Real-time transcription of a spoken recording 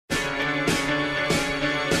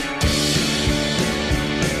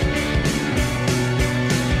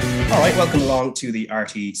right, welcome along to the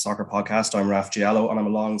RT Soccer Podcast. I'm Raf Giallo and I'm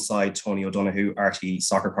alongside Tony O'Donoghue, RT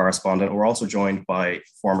Soccer correspondent. We're also joined by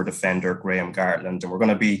former defender Graham Gartland, and we're going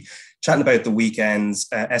to be chatting about the weekend's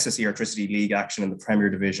SSE Airtricity League action in the Premier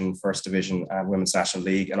Division, First Division and Women's National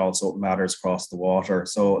League, and also matters across the water.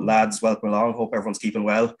 So lads, welcome along. Hope everyone's keeping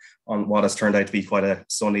well on what has turned out to be quite a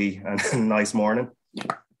sunny and nice morning.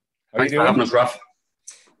 How are you doing? Having us, Raf?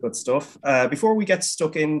 Good stuff. Before we get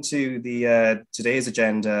stuck into the today's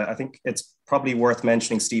agenda, I think it's probably worth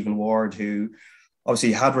mentioning Stephen Ward, who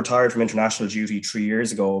obviously had retired from international duty 3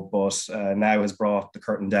 years ago, but now has brought the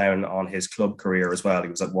curtain down on his club career as well. He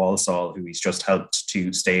was at Walsall, who he's just helped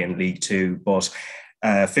to stay in League Two, but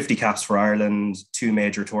 50 caps for Ireland, 2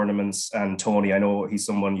 major tournaments. And Tony, I know he's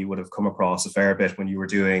someone you would have come across a fair bit when you were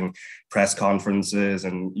doing press conferences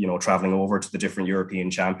and, you know, traveling over to the different European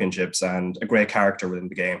championships, and a great character within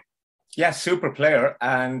the game. Yeah, super player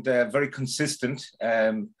and very consistent.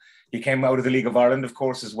 He came out of the League of Ireland, of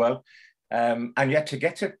course, as well. And yet to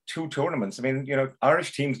get to 2 tournaments, I mean, you know,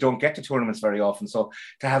 Irish teams don't get to tournaments very often. So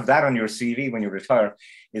to have that on your CV when you retire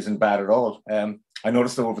isn't bad at all. I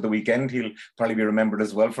noticed though over the weekend, he'll probably be remembered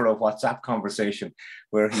as well for a WhatsApp conversation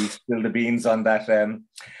where he spilled the beans on that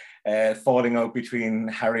falling out between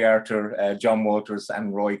Harry Arter, John Walters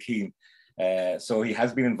and Roy Keane. So he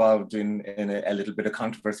has been involved in a little bit of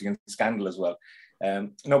controversy and scandal as well.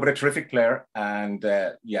 No, but a terrific player, and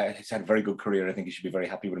he's had a very good career. I think he should be very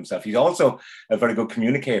happy with himself. He's also a very good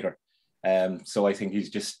communicator. So I think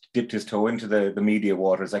he's just dipped his toe into the media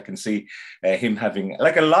waters. I can see him having,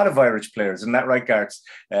 like a lot of Irish players, in that right, Garts,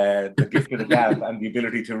 the gift of the gab and the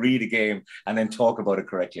ability to read a game and then talk about it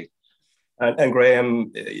correctly. And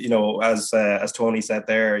Graham, you know, as Tony said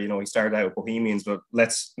there, you know, he started out with Bohemians, but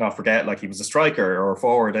let's not forget, like, he was a striker or a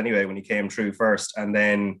forward anyway when he came through first, and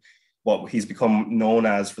then what he's become known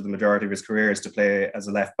as for the majority of his career is to play as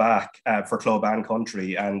a left back for club and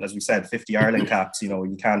country. And as we said, 50 Ireland caps, you know,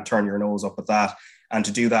 you can't turn your nose up at that. And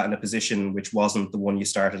to do that in a position which wasn't the one you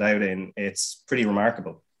started out in, it's pretty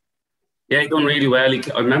remarkable. Yeah, he done really well.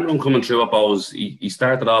 I remember him coming through at Bows. He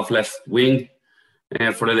started off left wing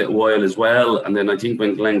for a little while as well. And then I think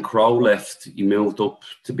when Glenn Crowe left, he moved up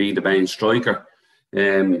to be the main striker.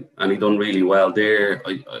 And he done really well there.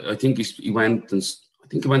 I think he went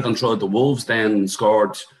on trial at the Wolves then and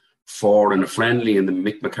scored 4 in a friendly, and then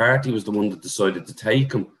Mick McCarthy was the one that decided to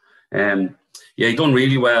take him. He done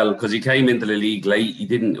really well because he came into the league late.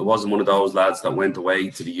 It wasn't one of those lads that went away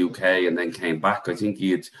to the UK and then came back. I think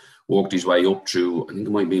he had worked his way up through, I think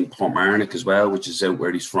it might be in Portmarnock as well, which is out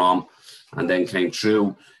where he's from, and then came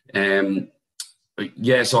through.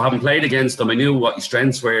 So having played against him, I knew what his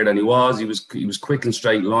strengths were, and he was quick in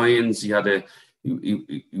straight lines. He had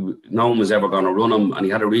no one was ever going to run him, and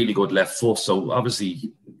he had a really good left foot. So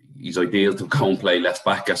obviously, he's ideal to go and play left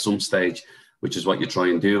back at some stage, which is what you try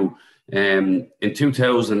and do. In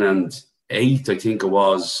 2008, I think it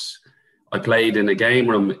was, I played in a game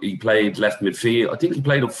where he played left midfield. I think he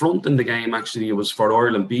played up front in the game. Actually, it was for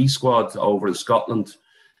Ireland B squad over in Scotland,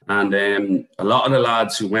 and a lot of the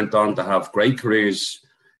lads who went on to have great careers.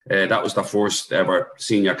 That was their first ever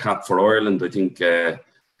senior cap for Ireland. I think.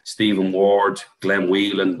 Stephen Ward, Glenn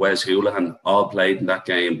Whelan, Wes Houlihan all played in that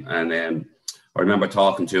game, and I remember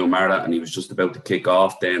talking to him at it, and he was just about to kick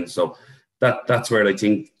off then. So that's where I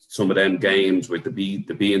think some of them games with the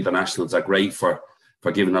B internationals are great for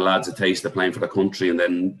giving the lads a taste of playing for the country, and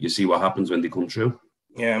then you see what happens when they come through.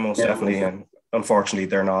 Yeah, most definitely. And unfortunately, it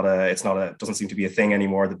doesn't seem to be a thing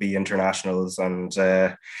anymore, the B internationals, and.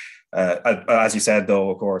 As you said,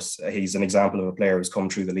 though, of course, he's an example of a player who's come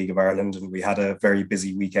through the League of Ireland, and we had a very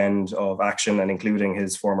busy weekend of action, and including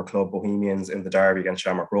his former club Bohemians in the derby against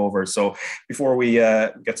Shamrock Rovers. So before we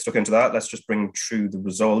get stuck into that, let's just bring through the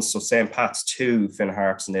results. So St. Pat's 2, Finn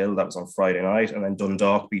Harps 0, that was on Friday night, and then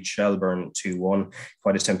Dundalk beat Shelbourne 2-1.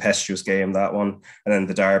 Quite a tempestuous game, that one. And then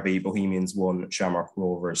the derby, Bohemians 1, Shamrock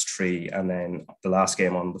Rovers 3, and then the last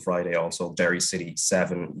game on the Friday also, Derry City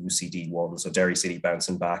 7, UCD 1. So Derry City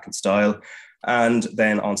bouncing back and style. And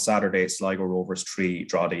then on Saturday, Sligo Rovers 3,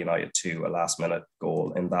 Drogheda United 2, a last-minute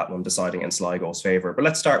goal in that one, deciding in Sligo's favour. But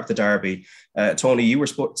let's start with the derby. Tony, you were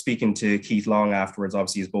speaking to Keith Long afterwards,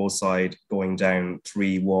 obviously his Bows side going down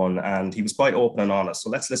 3-1, and he was quite open and honest.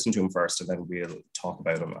 So let's listen to him first, and then we'll talk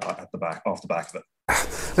about him off the back of it.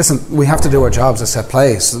 Listen, we have to do our jobs as set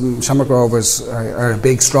plays. Shamrock Rovers are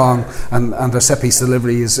big, strong, and their set-piece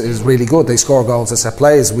delivery is really good. They score goals as set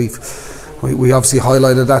plays. We obviously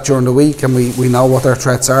highlighted that during the week, and we know what their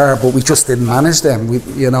threats are, but we just didn't manage them.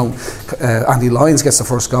 Andy Lyons gets the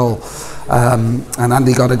first goal, and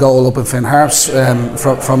Andy got a goal up in Finn Harps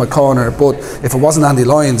from a corner. But if it wasn't Andy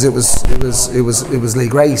Lyons, it was Lee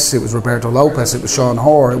Grace, it was Roberto Lopez, it was Sean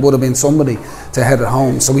Hoare. It would have been somebody to head it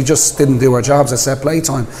home. So we just didn't do our jobs at set play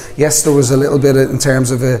time. Yes, there was a little bit in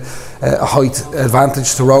terms of a height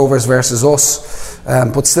advantage to Rovers versus us,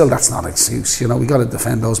 but still, that's not an excuse. We got to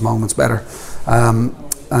defend those moments better.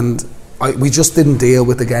 We just didn't deal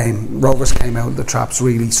with the game. Rovers came out of the traps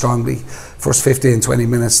really strongly. First 15-20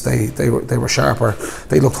 minutes, they were sharper.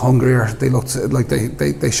 They looked hungrier. They looked like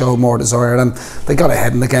they showed more desire, and they got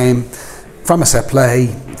ahead in the game from a set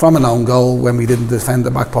play, from an own goal when we didn't defend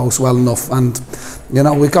the back post well enough. And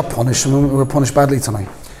we got punished, and we were punished badly tonight.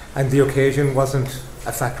 And the occasion wasn't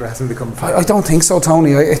a factor, hasn't become a factor? I don't think so,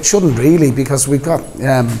 Tony. It shouldn't really, because we've got,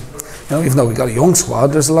 even though we've got a young squad,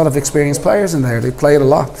 there's a lot of experienced players in there. They played a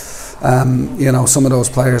lot. Some of those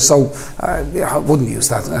players. So I wouldn't use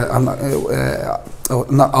that. I'm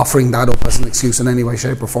not offering that up as an excuse in any way,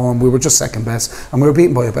 shape or form. We were just second best and we were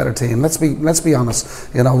beaten by a better team. Let's be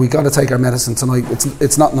honest. We got to take our medicine tonight.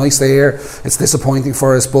 It's not nice to hear. It's disappointing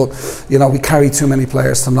for us, but we carried too many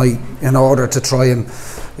players tonight in order to try and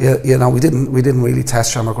we didn't really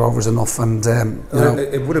test Shamrock Rovers enough. And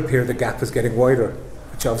it would appear the gap is getting wider,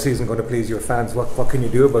 which obviously isn't going to please your fans. What can you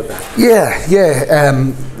do about that?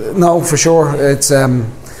 No, for sure. It's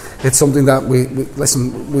something that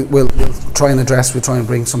we'll try and address. We'll try and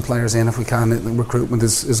bring some players in if we can. Recruitment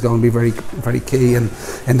is going to be very, very key in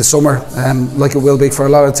the summer, like it will be for a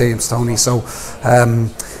lot of teams, Tony. So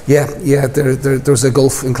there's a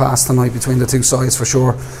gulf in class tonight between the two sides for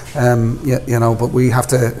sure. But we have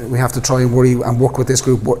to try and worry and work with this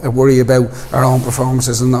group, worry about our own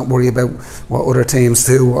performances and not worry about what other teams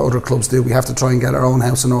do, what other clubs do. We have to try and get our own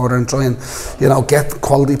house in order and try and get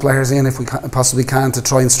quality players in if we possibly can, to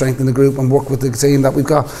try and strengthen the group and work with the team that we've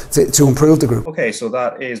got to improve the group. Okay, so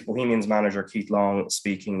that is Bohemians manager Keith Long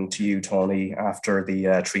speaking to you, Tony, after the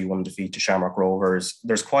 3-1 defeat to Shamrock Rovers.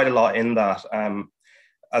 There's quite a lot in that.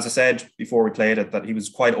 As I said before we played it, that he was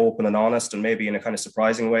quite open and honest, and maybe in a kind of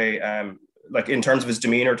surprising way. Like in terms of his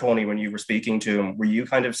demeanour, Tony, when you were speaking to him, were you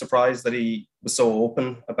kind of surprised that he was so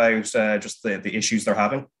open about just the issues they're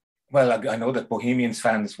having? Well, I know that Bohemians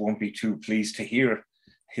fans won't be too pleased to hear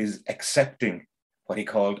his accepting what he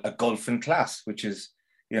called a gulf in class, which is,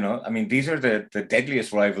 these are the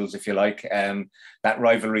deadliest rivals, if you like. That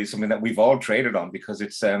rivalry is something that we've all traded on because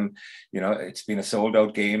it's, it's been a sold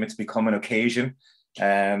out game. It's become an occasion.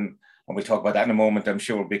 And we'll talk about that in a moment, I'm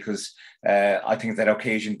sure, because I think that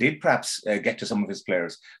occasion did perhaps get to some of his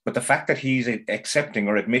players. But the fact that he's accepting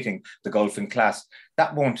or admitting the gulf in class,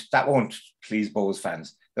 that won't please Bohs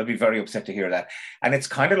fans. They'll be very upset to hear that. And it's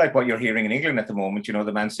kind of like what you're hearing in England at the moment.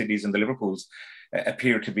 The Man Cities and the Liverpools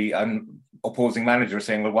appear to be opposing managers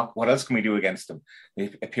saying, well, what else can we do against them?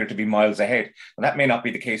 They appear to be miles ahead. And that may not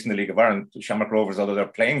be the case in the League of Ireland. Shamrock Rovers, although they're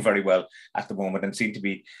playing very well at the moment and seem to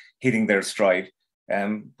be hitting their stride.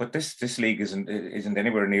 But this league isn't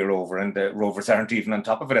anywhere near over, and the Rovers aren't even on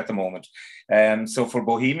top of it at the moment. So for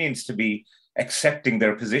Bohemians to be accepting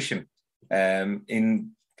their position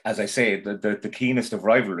in, as I say, the keenest of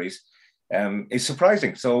rivalries is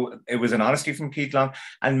surprising. So it was an honesty from Keith Long,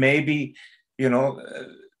 and maybe a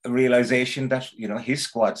realization that his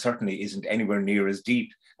squad certainly isn't anywhere near as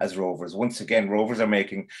deep as Rovers. Once again, Rovers are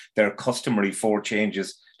making their customary 4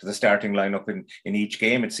 changes to the starting lineup in each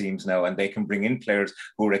game, it seems now, and they can bring in players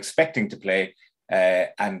who are expecting to play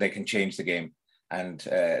and they can change the game. And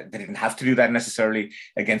they didn't have to do that necessarily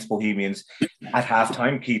against Bohemians. At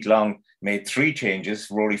halftime, Keith Long made 3 changes.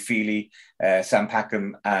 Rory Feely, Sam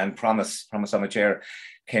Packham and Promise on the chair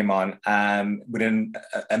came on. Within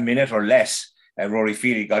a minute or less, Rory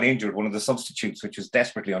Feely got injured, one of the substitutes, which was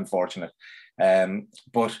desperately unfortunate.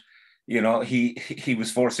 But he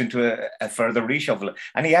was forced into a further reshuffle,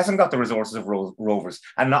 and he hasn't got the resources of Rovers,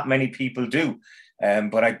 and not many people do.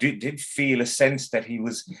 But I did feel a sense that he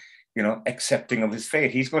was, accepting of his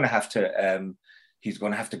fate. He's going to have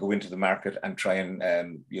to go into the market and try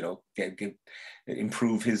and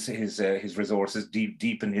improve his resources,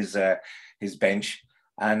 deepen his bench.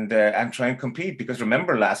 And try and compete, because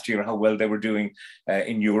remember last year how well they were doing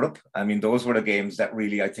in Europe. I mean, those were the games that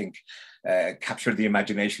really, I think, captured the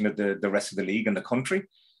imagination of the rest of the league and the country.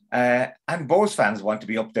 And Bohs fans want to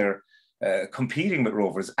be up there competing with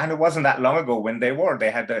Rovers. And it wasn't that long ago when they were.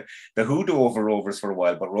 They had the hoodoo over Rovers for a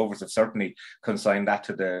while, but Rovers have certainly consigned that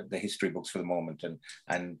to the history books for the moment.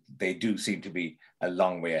 And they do seem to be a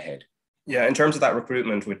long way ahead. Yeah, in terms of that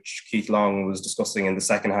recruitment, which Keith Long was discussing in the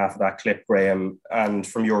second half of that clip, Graham, and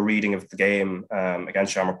from your reading of the game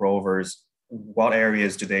against Shamrock Rovers, what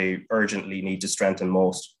areas do they urgently need to strengthen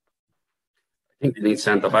most? I think they need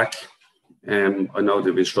centre back. I know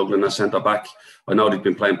they've been struggling at centre back. I know they've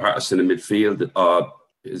been playing Patterson in midfield.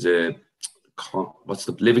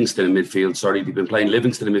 Livingston in midfield? Sorry, they've been playing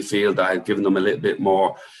Livingston in midfield. That had given them a little bit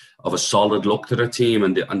more of a solid look to their team,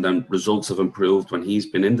 and then results have improved when he's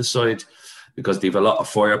been in the side, because they've a lot of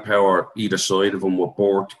firepower either side of them with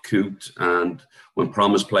Bort, Coote, and when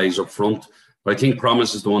Promise plays up front. But I think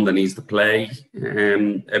Promise is the one that needs to play.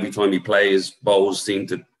 Every time he plays, Bows seem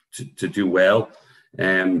to do well.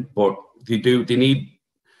 But they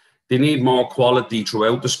need more quality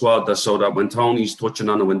throughout the squad, so that when Tony's touching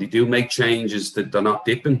on it, when they do make changes, that they're not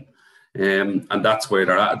dipping. And that's where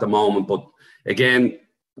they're at the moment. But again,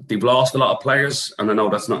 they've lost a lot of players, and I know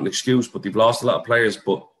that's not an excuse, but they've lost a lot of players.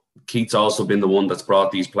 But Keith's also been the one that's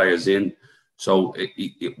brought these players in. So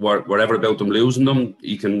whatever about them losing them,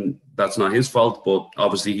 that's not his fault, but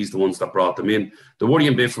obviously he's the ones that brought them in. The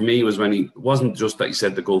worrying bit for me was when it wasn't just that he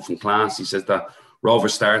said the goal from class. He said that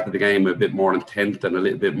Rovers started the game a bit more intent and a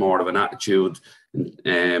little bit more of an attitude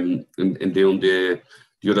in doing the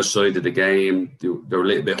other side of the game. They're a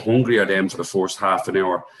little bit hungrier them for the first half an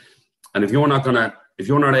hour. And if you're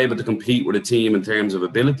not able to compete with a team in terms of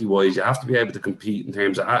ability-wise, you have to be able to compete in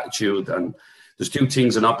terms of attitude. And there's two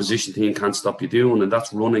things an opposition team can't stop you doing, and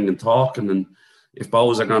that's running and talking. And if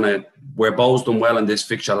Bows where Bows done well in this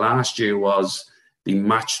fixture last year was they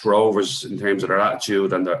matched Rovers in terms of their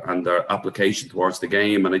attitude and their application towards the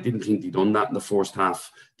game. And I didn't think they'd done that in the first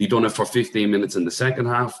half. They done it for 15 minutes in the second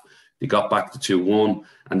half. They got back to 2-1,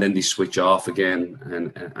 and then they switch off again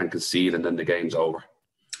and concede, and then the game's over.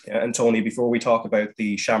 Yeah, and Tony, before we talk about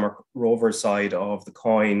the Shamrock Rovers side of the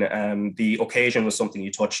coin, the occasion was something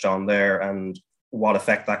you touched on there, and what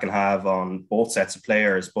effect that can have on both sets of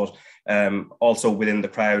players, but also within the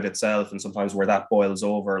crowd itself, and sometimes where that boils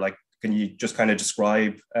over. Like, can you just kind of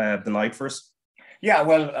describe the night for us? Yeah,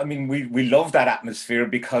 well, I mean, we love that atmosphere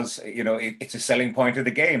because, it's a selling point of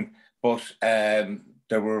the game. But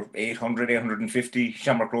there were 850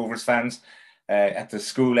 Shamrock Rovers fans at the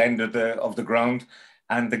school end of the ground.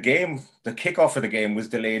 And the kickoff of the game was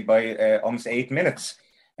delayed by almost 8 minutes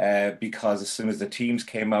because as soon as the teams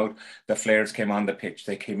came out, the flares came on the pitch.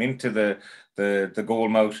 They came into the goal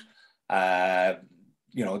mouth. The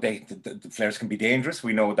flares can be dangerous.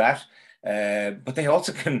 We know that. But they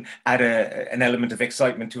also can add an element of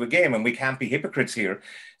excitement to a game, and we can't be hypocrites here.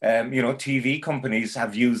 TV companies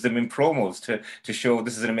have used them in promos to show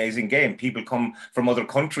this is an amazing game. People come from other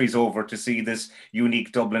countries over to see this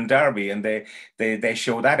unique Dublin derby, and they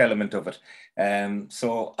show that element of it.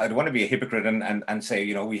 So I don't want to be a hypocrite and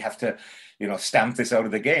say, we have to, stamp this out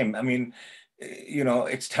of the game. I mean,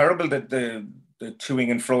 it's terrible that the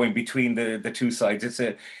toing and froing between the two sides.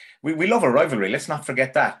 We love a rivalry. Let's not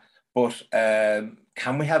forget that. But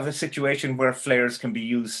can we have a situation where flares can be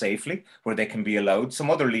used safely, where they can be allowed? Some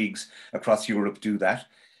other leagues across Europe do that.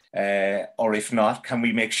 Or if not, can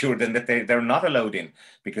we make sure then that they're not allowed in?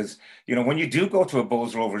 Because, when you do go to a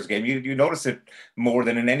Bows Rovers game, you notice it more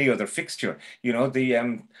than in any other fixture. The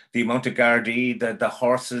amount of Gardaí, the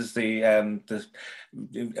horses, the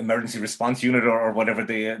emergency response unit or whatever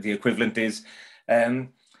the equivalent is.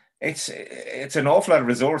 It's an awful lot of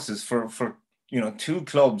resources for two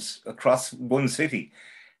clubs across one city.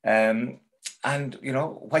 And,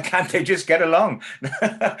 why can't they just get along?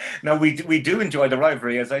 Now, we do enjoy the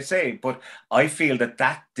rivalry, as I say, but I feel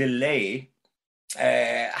that delay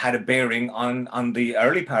had a bearing on the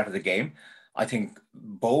early part of the game. I think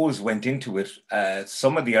Bows went into it.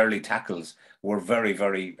 Some of the early tackles were very,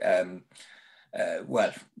 very...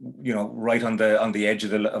 right on the edge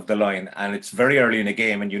of the line, and it's very early in a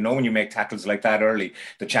game. And when you make tackles like that early,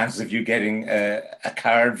 the chances of you getting a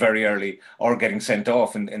card very early or getting sent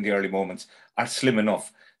off in the early moments are slim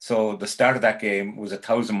enough. So the start of that game was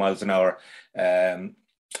 1,000 miles an hour,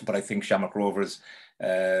 but I think Shamrock Rovers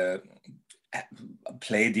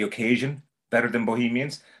played the occasion better than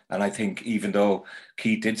Bohemians. And I think even though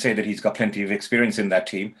Keith did say that he's got plenty of experience in that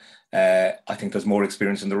team, I think there's more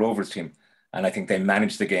experience in the Rovers team. And I think they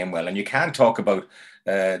managed the game well. And you can't talk about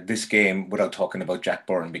this game without talking about Jack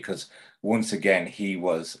Byrne, because once again, he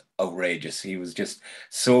was outrageous. He was just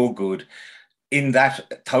so good. In that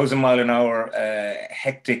 1,000 mile an hour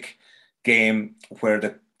hectic game where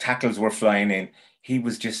the tackles were flying in, he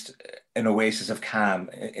was just an oasis of calm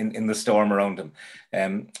in the storm around him.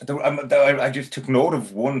 I just took note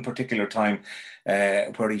of one particular time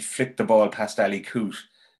where he flicked the ball past Ali Coote.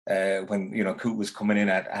 When Coote was coming in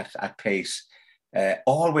at pace,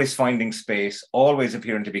 always finding space, always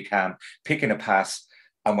appearing to be calm, picking a pass.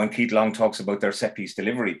 And when Keith Long talks about their set piece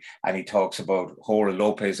delivery, and he talks about Hora,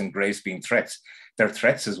 Lopez and Grace being threats, they're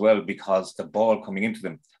threats as well, because the ball coming into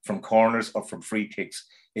them from corners or from free kicks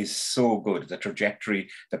is so good. The trajectory,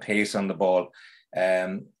 the pace on the ball.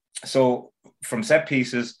 So from set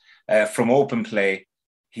pieces, from open play,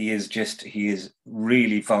 he is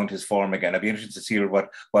really found his form again. I'd be interested to see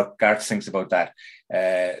what Garth thinks about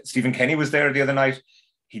that. Stephen Kenny was there the other night.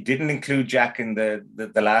 He didn't include Jack in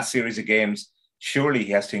the last series of games. Surely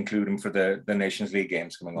he has to include him for the Nations League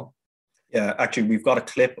games coming up. Yeah, actually, we've got a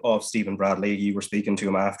clip of Stephen Bradley. You were speaking to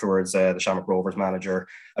him afterwards, the Shamrock Rovers manager,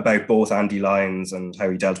 about both Andy Lyons and how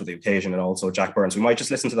he dealt with the occasion, and also Jack Byrne. So we might just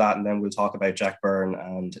listen to that, and then we'll talk about Jack Byrne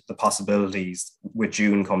and the possibilities with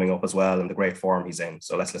June coming up as well and the great form he's in.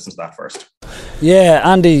 So let's listen to that first. Yeah,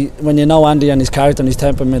 Andy, when you know Andy and his character and his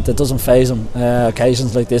temperament, it doesn't faze him.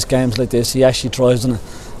 Occasions like this, games like this, he actually thrives in it.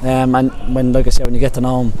 And when, like I said, when you get to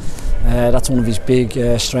know him, that's one of his big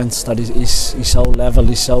strengths, that he's so level,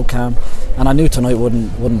 he's so calm. And I knew tonight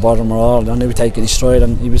wouldn't bother him at all. I knew he'd take it his stride,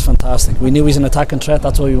 and he was fantastic. We knew he was an attacking threat,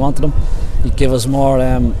 that's why we wanted him. He'd give us more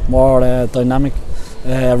dynamic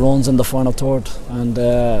runs in the final third, and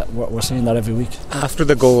we're seeing that every week. After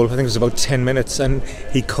the goal, I think it was about 10 minutes, and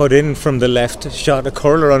he cut in from the left, shot a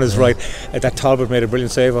curler on his right. That Talbot made a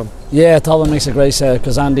brilliant save on. Yeah, Talbot makes a great save,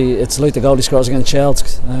 because Andy, it's like the goal he scores against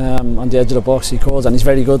Chelsea on the edge of the box. He curls, and he's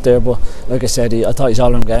very good there, but like I said, I thought his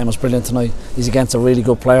all-round game was brilliant tonight. He's against a really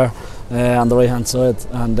good player on the right hand side,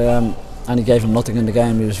 and he gave him nothing in the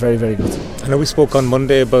game. He was very, very good. I know we spoke on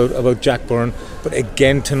Monday about Jack Byrne, but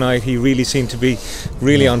again tonight he really seemed to be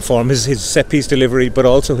really on form. His set piece delivery, but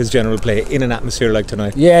also his general play in an atmosphere like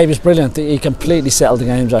tonight. Yeah, he was brilliant. He completely settled the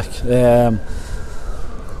game, Jack.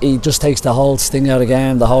 He just takes the whole sting out of the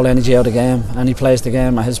game, the whole energy out of the game, and he plays the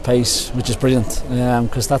game at his pace, which is brilliant,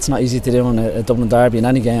 because that's not easy to do in a Dublin derby, in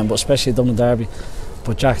any game, but especially a Dublin derby.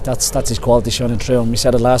 But Jack, that's his quality shining through, and we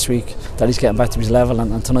said it last week that he's getting back to his level,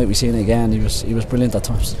 and tonight we've seen it again. He was brilliant at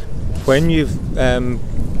times. When you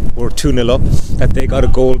were 2-0 up, that they got a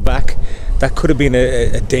goal back, that could have been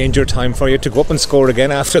a danger time for you to go up and score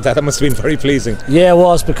again after that. That must have been very pleasing. Yeah, it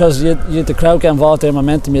was, because you the crowd get involved in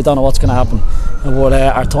momentum, you don't know what's going to happen. But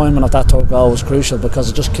our timing of that third goal was crucial, because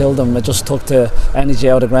it just killed them. It just took the energy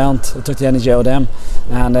out of the ground, it took the energy out of them,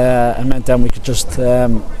 and it meant then we could just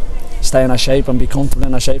stay in our shape and be comfortable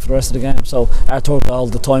in our shape for the rest of the game. So our third goal,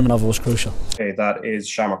 the timing of it was crucial. Okay, that is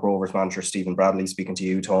Shamrock Rovers manager Stephen Bradley speaking to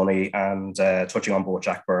you, Tony, and touching on both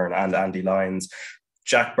Jack Byrne and Andy Lyons.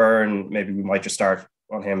 Jack Byrne, maybe we might just start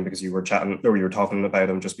on him, because you were talking about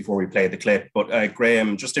him just before we played the clip. But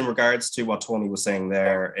Graham, just in regards to what Tony was saying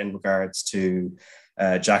there, in regards to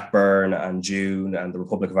Jack Byrne and June and the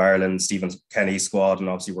Republic of Ireland, Stephen Kenny's squad, and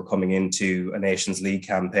obviously we're coming into a Nations League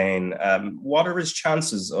campaign. What are his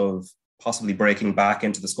chances of possibly breaking back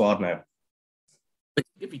into the squad now?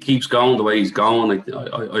 If he keeps going the way he's going,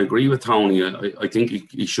 I agree with Tony. I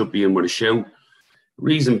think he should be in with a shout.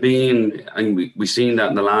 Reason being, and we seen that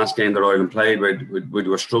in the last game that Ireland played, where they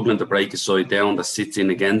were struggling to break a side down that sits in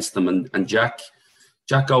against them, and Jack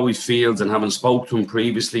always feels, and having spoke to him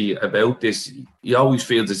previously about this, he always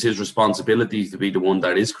feels it's his responsibility to be the one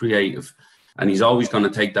that is creative, and he's always going to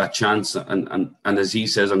take that chance. And as he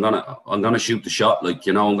says, I'm gonna shoot the shot. Like,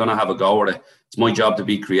 I'm gonna have a go at it. It's my job to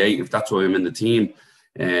be creative. That's why I'm in the team.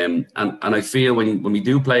 And I feel when we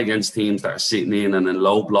do play against teams that are sitting in and in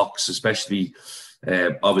low blocks, especially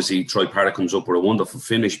obviously Troy Parrott comes up with a wonderful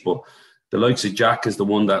finish, but the likes of Jack is the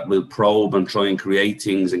one that will probe and try and create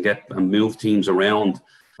things and move teams around.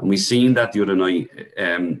 And we've seen that the other night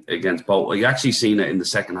against both. I actually seen it in the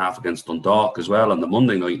second half against Dundalk as well on the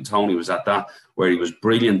Monday night. And Tony was at that, where he was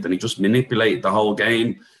brilliant, and he just manipulated the whole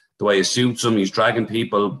game the way it suits him. He's dragging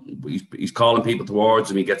people, he's calling people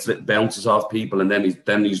towards him. He gets little bounces off people, and then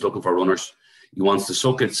he's looking for runners. He wants to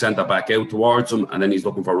suck it, send that back out towards him, and then he's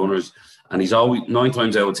looking for runners. And he's always, 9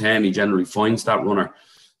 times out of 10, he generally finds that runner.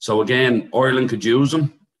 So again, Ireland could use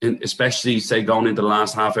him, especially say going into the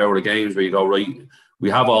last half hour of games where you go, right, we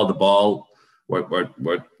have all the ball,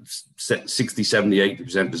 we're 60, 70,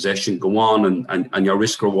 80% possession, go on, and your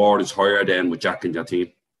risk reward is higher than with Jack and your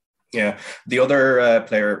team. Yeah, the other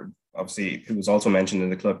player, obviously, who was also mentioned in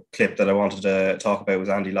the clip that I wanted to talk about was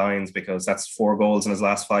Andy Lyons, because that's 4 goals in his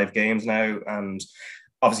last 5 games now, and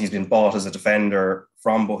obviously he's been bought as a defender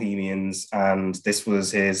from Bohemians, and this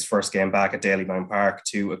was his first game back at Dalymount Park.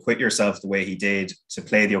 To acquit yourself the way he did, to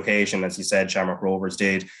play the occasion, as you said, Shamrock Rovers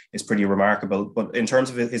did, is pretty remarkable. But in terms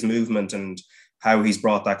of his movement and how he's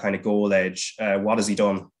brought that kind of goal edge, what has he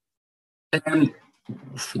done?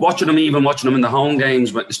 Watching him in the home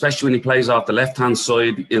games, but especially when he plays off the left-hand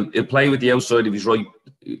side, he'll play with the outside of his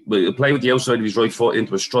he'll play with the outside of his right foot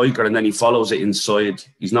into a striker, and then he follows it inside.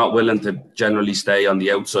 He's not willing to generally stay on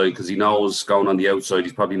the outside because he knows going on the outside,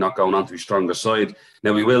 he's probably not going onto his stronger side.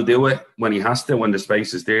 Now, he will do it when he has to, when the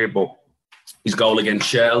space is there, but his goal against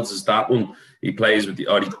Shells is that one. He plays with he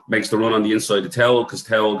makes the run on the inside of Towell because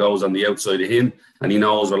Towell goes on the outside of him, and he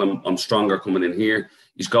knows, well, I'm stronger coming in here.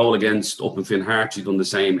 His goal against up in Finn Harps, he's done the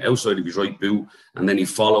same outside of his right boot, and then he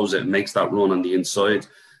follows it and makes that run on the inside.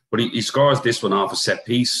 But he scores this one off a set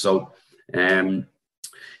piece. So, to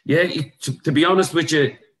be honest with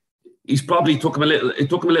you, he's probably took him a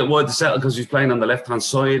little while to settle because he's playing on the left-hand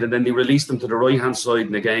side, and then they released him to the right-hand side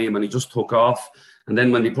in the game, and he just took off. And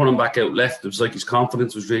then when they put him back out left, it was like his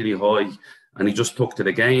confidence was really high, and he just took to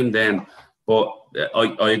the game then. But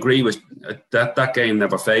I agree with that game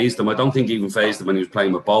never phased him. I don't think he even phased him when he was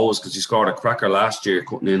playing with Bohs, because he scored a cracker last year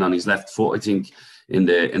cutting in on his left foot, I think, in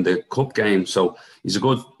the cup game. So he's a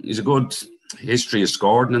good history of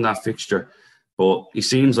scoring in that fixture. But he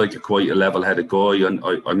seems like quite a level-headed guy. And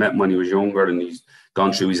I met him when he was younger, and he's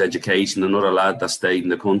gone through his education. Another lad that stayed in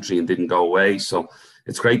the country and didn't go away. So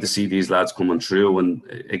it's great to see these lads coming through. And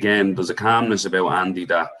again, there's a calmness about Andy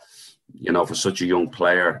that, for such a young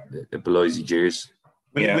player, it belies his years.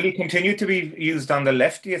 Will he continue to be used on the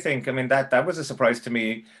left, do you think? I mean, that was a surprise to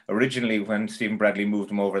me originally when Stephen Bradley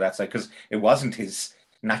moved him over that side, because it wasn't his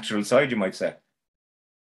natural side, you might say.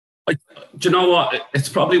 Do you know what? It's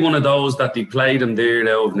probably one of those that they played him there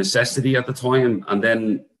out of necessity at the time, and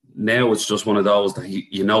then now it's just one of those that he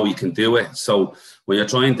can do it. So when you're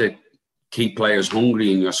trying to keep players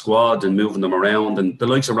hungry in your squad and moving them around, and the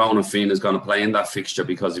likes of Ronan Finn is going to play in that fixture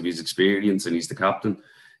because of his experience, and he's the captain.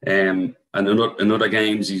 And in other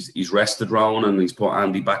games, he's rested Ronan and he's put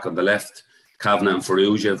Andy back on the left. Kavanagh and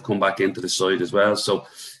Farrugia have come back into the side as well. So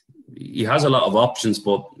he has a lot of options,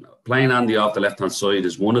 but playing Andy off the left-hand side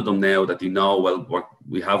is one of them now that they know, well,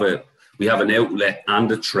 we have an outlet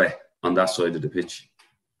and a threat on that side of the pitch.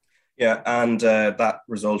 Yeah, and that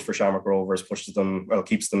result for Shamrock Rovers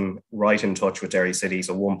keeps them right in touch with Derry City.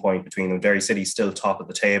 So 1 point between them. Derry City still top of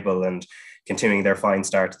the table and continuing their fine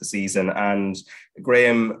start to the season. And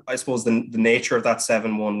Graham, I suppose the nature of that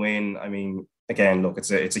 7-1 win, I mean, again, look,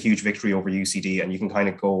 it's a huge victory over UCD, and you can kind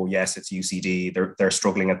of go, yes, it's UCD. They're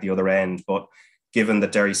struggling at the other end. But given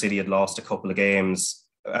that Derry City had lost a couple of games,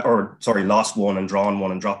 lost one and drawn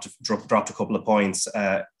one and dropped a couple of points,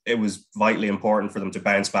 it was vitally important for them to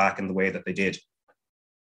bounce back in the way that they did.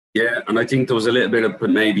 Yeah, and I think there was a little bit of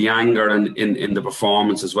maybe anger in the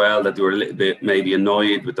performance as well, that they were a little bit maybe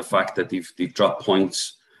annoyed with the fact that they've dropped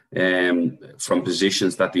points from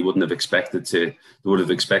positions that they wouldn't have expected to. They would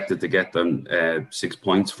have expected to get them 6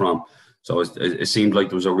 points from. So it seemed like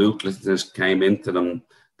there was a ruthlessness came into them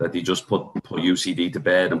that they just put UCD to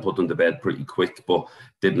bed and put them to bed pretty quick, but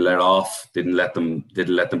didn't let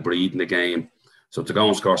them breathe in the game. So to go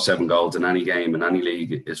and score 7 goals in any game in any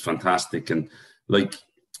league is fantastic. And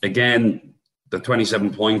again, the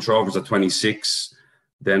 27 points, Rovers at 26.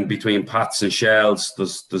 Then between Pats and Shells,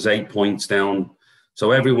 there's 8 points down.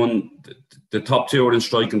 So everyone, the top two are in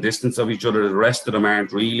striking distance of each other. The rest of them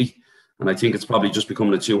aren't really. And I think it's probably just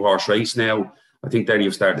becoming a 2-horse race now. I think Derry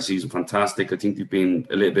have started the season fantastic. I think they've been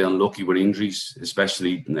a little bit unlucky with injuries,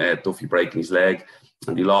 especially Duffy breaking his leg.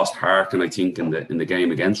 And he lost Harkin, I think, in the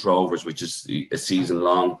game against Rovers, which is a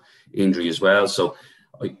season-long injury as well. So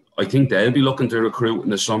I think they'll be looking to recruit in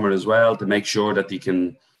the summer as well to make sure that they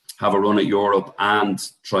can have a run at Europe and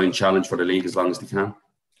try and challenge for the league as long as they can.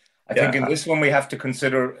 I think in this one we have to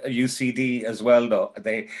consider UCD as well, though.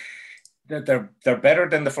 They're better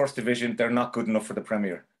than the First Division. They're not good enough for the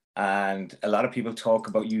Premier. And a lot of people talk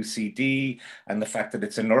about UCD and the fact that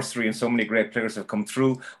it's a nursery and so many great players have come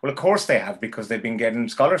through. Well, of course they have, because they've been getting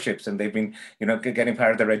scholarships and they've been, getting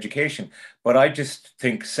part of their education. But I just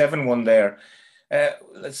think 7-1 there.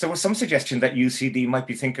 So there was some suggestion that UCD might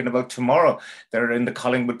be thinking about tomorrow. They're in the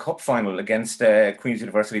Collingwood Cup final against Queen's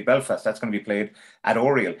University Belfast. That's going to be played at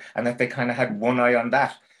Oriel. And that they kind of had one eye on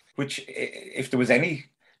that, which, if there was any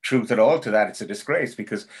truth at all to that, it's a disgrace,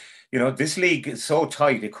 because this league is so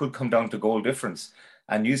tight, it could come down to goal difference.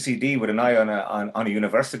 And UCD, with an eye on a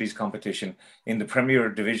universities competition in the Premier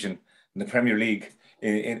Division, in the Premier League,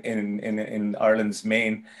 in Ireland's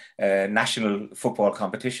main national football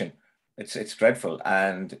competition, it's dreadful.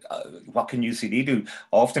 And what can UCD do?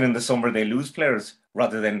 Often in the summer they lose players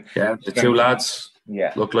rather than... Yeah, the two lads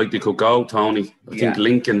look like they could go, Tony. I think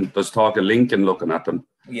Lincoln, there's talk of Lincoln looking at them.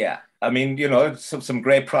 Yeah, I mean, some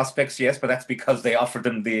great prospects, yes, but that's because they offered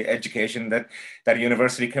them the education that a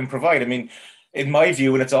university can provide. I mean, in my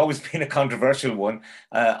view, and it's always been a controversial one,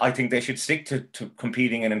 I think they should stick to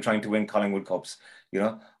competing and trying to win Collingwood Cups.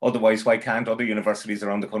 Otherwise, why can't other universities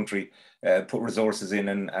around the country put resources in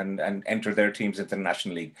and enter their teams into the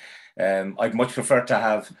National League? I'd much prefer to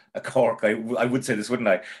have a Cork, I would say this, wouldn't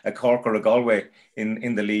I? A Cork or a Galway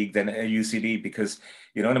in the league than a UCD, because,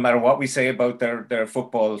 no matter what we say about their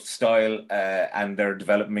football style and their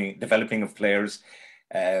developing of players,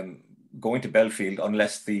 going to Belfield,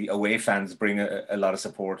 unless the away fans bring a lot of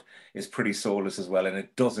support, is pretty soulless as well, and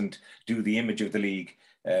it doesn't do the image of the league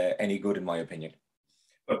any good, in my opinion.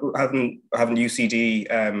 But haven't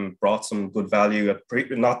UCD brought some good value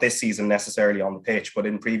not this season necessarily on the pitch, but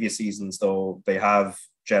in previous seasons, though, they have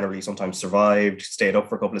generally sometimes survived, stayed up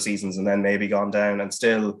for a couple of seasons, and then maybe gone down, and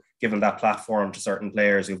still given that platform to certain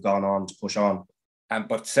players who've gone on to push on.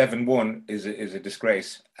 But 7-1 is a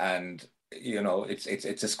disgrace, and it's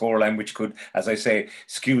a scoreline which could, as I say,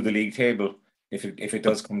 skew the league table if it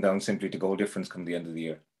does come down simply to goal difference come the end of the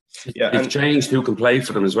year. Yeah, it's changed who can play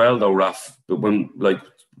for them as well, though, Raf. But when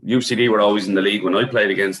UCD were always in the league when I played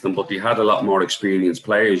against them, but they had a lot more experienced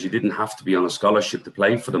players. You didn't have to be on a scholarship to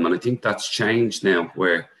play for them, and I think that's changed now,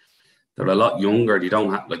 where they're a lot younger. They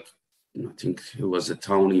don't have I think who was it?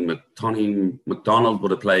 Tony McDonald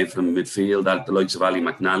would have played for them in midfield. That the likes of Ali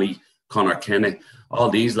McNally, Conor Kennett, all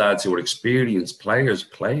these lads who were experienced players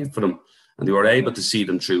played for them, and they were able to see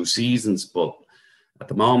them through seasons. But at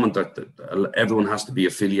the moment, everyone has to be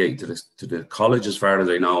affiliated to the college, as far as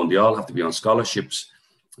I know, and they all have to be on scholarships.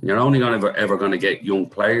 And you're only ever going to get young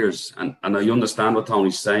players. And I understand what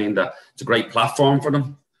Tony's saying, that it's a great platform for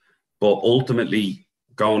them, but ultimately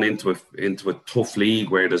going into a tough league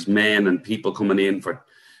where there's men and people coming in for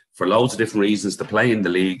loads of different reasons to play in the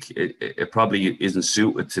league, it probably isn't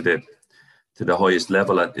suited to the highest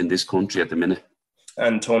level in this country at the minute.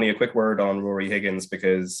 And Tony, a quick word on Rory Higgins,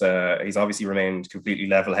 because he's obviously remained completely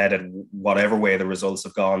level-headed, whatever way the results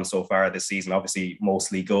have gone so far this season. Obviously,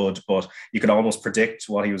 mostly good, but you could almost predict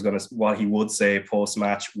what he would say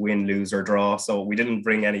post-match: win, lose, or draw. So we didn't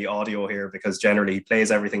bring any audio here because generally he plays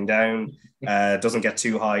everything down, doesn't get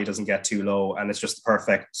too high, doesn't get too low, and it's just the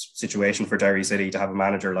perfect situation for Derry City to have a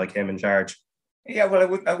manager like him in charge. Yeah, well,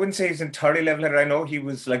 I wouldn't say he's entirely level-headed. I know he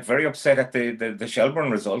was very upset at the Shelbourne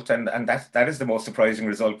result, and that is the most surprising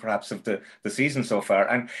result perhaps of the season so far.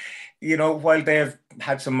 And while they have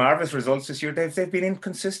had some marvellous results this year, they've been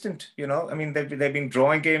inconsistent. I mean, they've been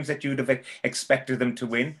drawing games that you'd have expected them to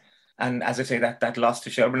win. And as I say, that loss to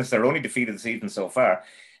Shelbourne is their only defeat of the season so far.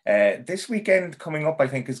 This weekend coming up, I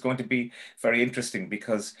think, is going to be very interesting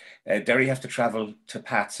because Derry have to travel to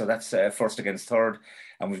Pat, so that's first against third,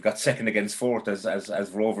 and we've got second against fourth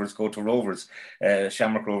as Rovers go to Rovers.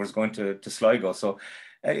 Shamrock Rovers going to Sligo. So,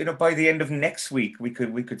 by the end of next week, we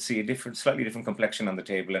could see a slightly different complexion on the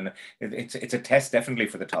table, and it's a test definitely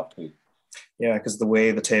for the top two. Yeah, because the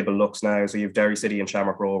way the table looks now, so you have Derry City and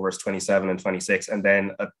Shamrock Rovers 27 and 26, and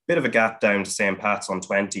then a bit of a gap down to St. Pat's on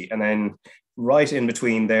 20, and then right in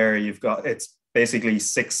between there, it's basically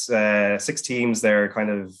six teams there,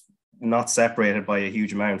 kind of not separated by a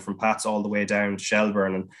huge amount, from Pats all the way down to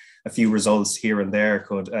Shelbourne, and a few results here and there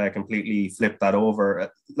could completely flip that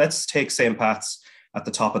over. Let's take St. Pat's at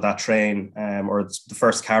the top of that train, or the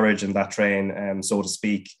first carriage in that train, so to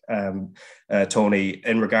speak. Tony,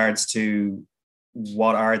 in regards to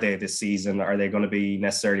what are they this season? Are they going to be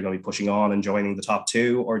necessarily going to be pushing on and joining the top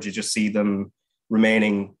two, or do you just see them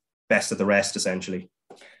remaining best of the rest, essentially?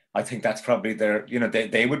 I think that's probably their,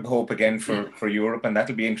 they would hope again for Europe, and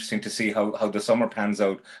that'll be interesting to see how the summer pans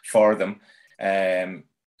out for them. They're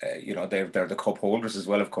the cup holders as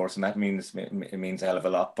well, of course, and that means a hell of a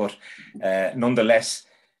lot. But nonetheless,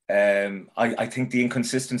 I think the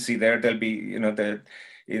inconsistency there, there'll be,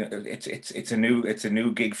 it's a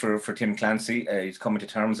new gig for Tim Clancy. He's coming to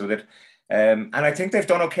terms with it, and I think they've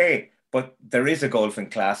done okay. But there is a golfing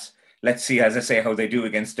class. Let's see, as I say, how they do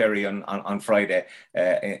against Derry on Friday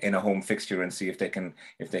in a home fixture, and see if they can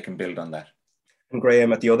build on that. And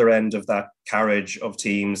Graham, at the other end of that carriage of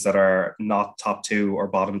teams that are not top two or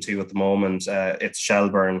bottom two at the moment, it's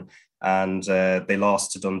Shelbourne, and they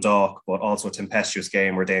lost to Dundalk, but also a tempestuous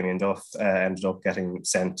game where Damien Duff ended up getting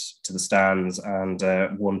sent to the stands, and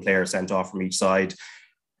one player sent off from each side.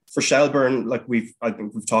 For Shelbourne, I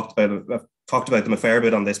think we've talked about them a fair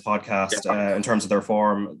bit on this podcast in terms of their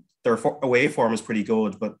form. Their away form is pretty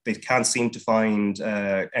good, but they can't seem to find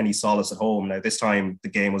any solace at home. Now, this time the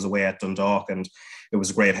game was away at Dundalk, and it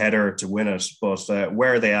was a great header to win it. But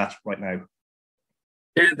where are they at right now?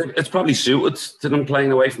 Yeah, it's probably suited to them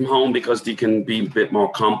playing away from home because they can be a bit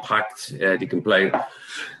more compact. They can play.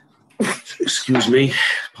 Excuse me,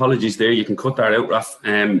 apologies there. You can cut that out, Raf.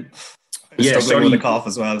 Yeah, struggling with a cough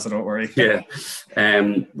as well, so don't worry. Yeah,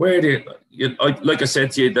 like I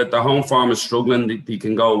said to you, that the home form is struggling. They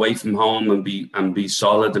can go away from home and be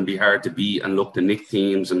solid and be hard to beat and look to nick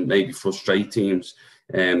teams and maybe frustrate teams.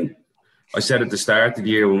 I said at the start of the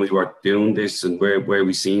year when we were doing this and where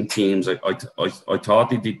we seen teams, I thought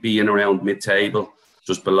they'd be in around mid-table,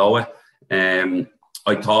 just below it.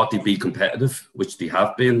 I thought they'd be competitive, which they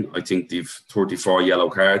have been. I think they've 34 yellow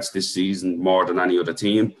cards this season, more than any other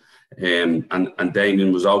team. And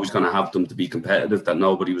Damien was always going to have them to be competitive, that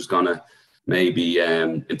nobody was going to maybe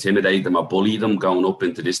intimidate them or bully them going up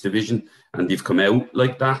into this division. And they've come out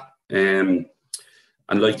like that. And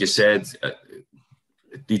like you said,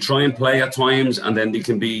 they try and play at times and then they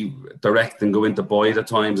can be direct and go into Boyd at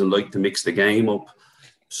times and like to mix the game up.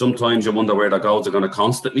 Sometimes you wonder where the goals are going to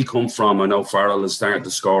constantly come from. I know Farrell is starting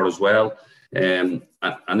to score as well. And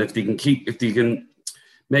if they can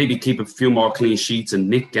maybe keep a few more clean sheets and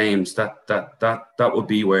nick games, that would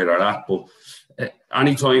be where they're at. But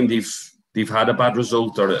anytime they've had a bad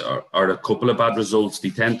result or a couple of bad results, they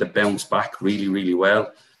tend to bounce back really, really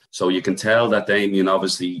well. So you can tell that Damien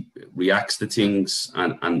obviously reacts to things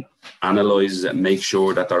and analyses it and makes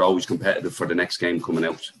sure that they're always competitive for the next game coming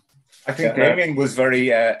out. I think Damien was very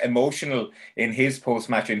emotional in his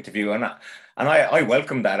post-match interview, and I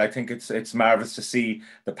welcome that. I think it's marvellous to see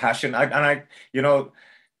the passion.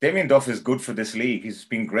 Damien Duff is good for this league. He's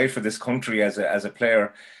been great for this country as a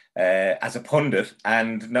player, as a pundit,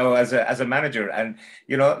 and now as a manager. And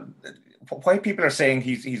why people are saying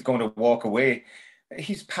he's going to walk away,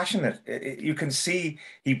 he's passionate. You can see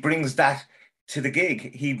he brings that to the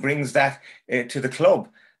gig. He brings that to the club.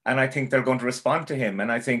 And I think they're going to respond to him.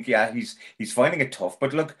 And I think, he's finding it tough.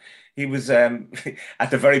 But look, he was at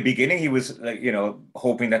the very beginning, he was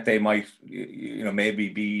hoping that they might, maybe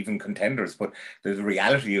be even contenders. But the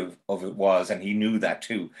reality of it was, and he knew that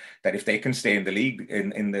too, that if they can stay in the league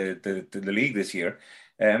in the league this year,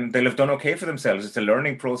 they'll have done okay for themselves. It's a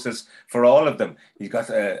learning process for all of them. He's got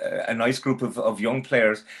a nice group of young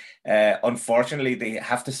players. Unfortunately, they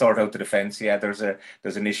have to sort out the defence. Yeah, there's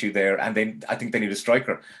an issue there, and I think they need a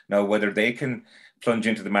striker now. Whether they can plunge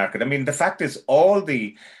into the market, I mean, the fact is, all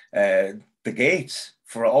the gates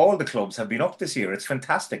for all the clubs have been up this year. It's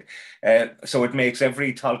fantastic. So it makes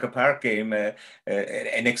every Talca Park game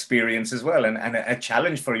an experience as well, and a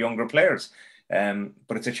challenge for younger players.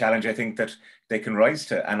 But it's a challenge I think that they can rise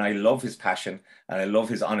to, and I love his passion and I love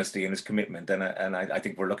his honesty and his commitment, and I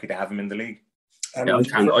think we're lucky to have him in the league. I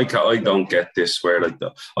don't get this where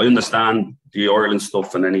I understand the Ireland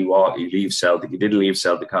stuff, and then he leaves Celtic. He didn't leave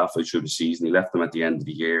Celtic halfway through the season. He left them at the end of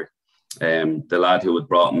the year. The lad who had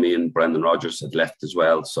brought him in, Brendan Rodgers, had left as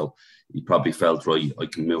well, so he probably felt, right, I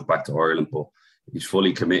can move back to Ireland. But he's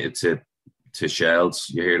fully committed to Shells.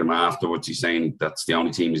 You hear him afterwards, he's saying that's the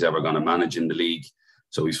only team he's ever going to manage in the league.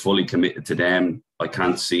 So he's fully committed to them. I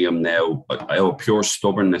can't see him now. I have pure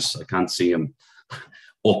stubbornness. I can't see him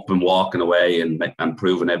up and walking away and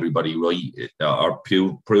proving everybody right, or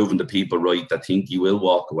proving the people right that think he will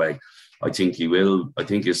walk away. I think he will. I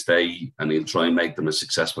think he'll stay and he'll try and make them as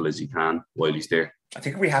successful as he can while he's there. I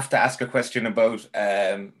think we have to ask a question about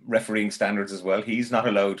refereeing standards as well. He's not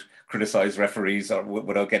allowed to criticise referees or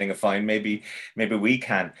without getting a fine. Maybe we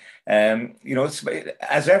can. It's,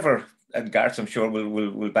 as ever, and Gareth, I'm sure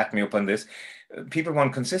will back me up on this. People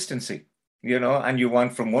want consistency. And you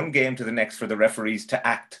want from one game to the next for the referees to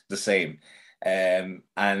act the same. And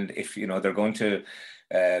if, they're going to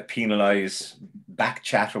penalise back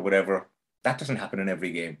chat or whatever, that doesn't happen in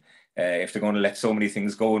every game. If they're going to let so many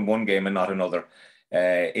things go in one game and not another.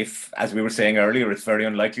 If, as we were saying earlier, it's very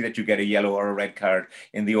unlikely that you get a yellow or a red card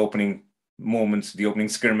in the opening moments, the opening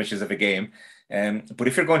skirmishes of a game. But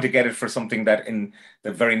if you're going to get it for something that in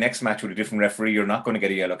the very next match with a different referee, you're not going to get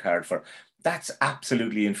a yellow card for, that's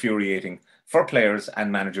absolutely infuriating for players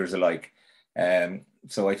and managers alike.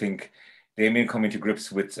 So I think Damien coming to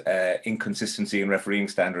grips with inconsistency in refereeing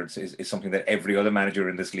standards is something that every other manager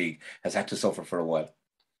in this league has had to suffer for a while.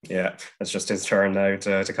 Yeah, it's just his turn now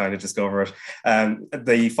to kind of discover it.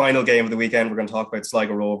 The final game of the weekend, we're going to talk about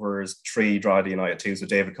Sligo Rovers 3, Drogheda United 2. So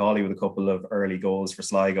David Cawley with a couple of early goals for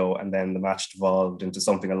Sligo, and then the match devolved into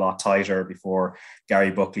something a lot tighter before Gary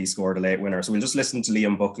Buckley scored a late winner. So we'll just listen to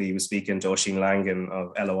Liam Buckley. He was speaking to Oisin Langan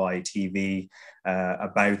of LOI TV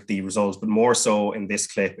about the results, but more so in this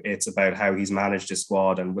clip, it's about how he's managed his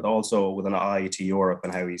squad and with an eye to Europe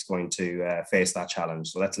and how he's going to face that challenge.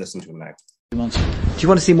 So let's listen to him now. months. Do you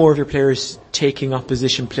want to see more of your players taking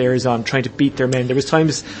opposition players on, trying to beat their men? There was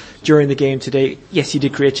times during the game today, yes, you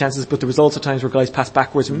did create chances, but there was also times where guys passed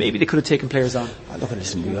backwards and maybe they could have taken players on. Look at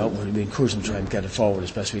this, we encourage them to try and get it forward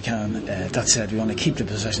as best we can. That said, we want to keep the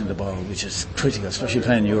possession of the ball, which is critical, especially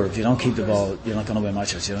playing in Europe. If you don't keep the ball, you're not going to win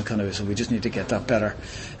matches. So we just need to get that better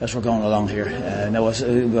as we're going along here. Now,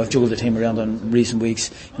 I've juggled the team around in recent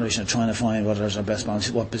weeks, trying to find what is our best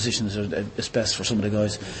balance, what positions is best for some of the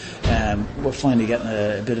guys. We're finally getting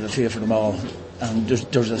a bit of a feel for them all. And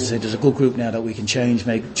there's a good group now that we can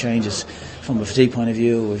make changes from a fatigue point of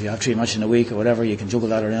view. If you have 3 matches in a week or whatever, you can juggle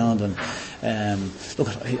that around. And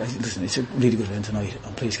listen, it's a really good event tonight,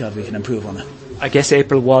 and please God we can improve on it. I guess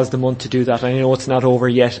April was the month to do that. I know it's not over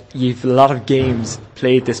yet. You've a lot of games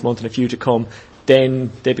played this month and a few to come.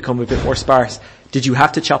 Then they become a bit more sparse. Did you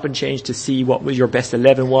have to chop and change to see what your best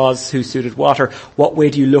 11 was, who suited what, or what way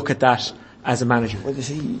do you look at that as a manager? Well, you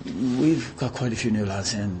see, we've got quite a few new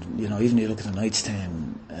lads in. Even you look at the Knights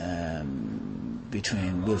team,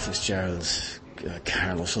 between Will Fitzgerald,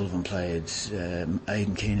 Carl O'Sullivan played,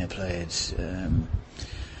 Aidan Keane played,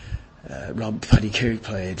 Paddy Kirk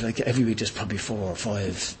played. Like every week, there's probably 4 or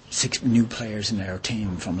 5, 6 new players in our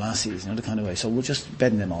team from last season, the kind of way. So we're just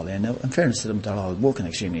bedding them all in. Now, in fairness to them, they're all working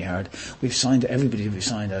extremely hard. We've signed everybody we've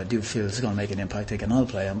signed. I do feel it's going to make an impact. They can all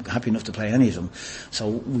play. I'm happy enough to play any of them. So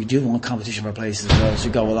we do want competition for places as well as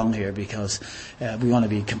we go along here, because we want to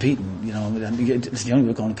be competing. It's the only way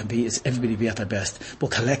we're going to compete is everybody be at their best.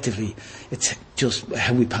 But collectively, it's just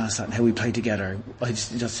how we pass that and how we play together. That's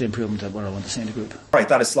the improvement that I want to see in the group. Right,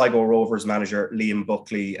 that is Sligo Rovers manager Liam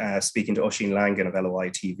Buckley speaking to Oisín Langan of LOI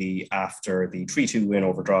TV after the 3-2 win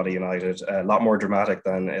over Drogheda United. A lot more dramatic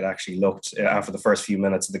than it actually looked after the first few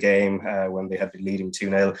minutes of the game when they had been leading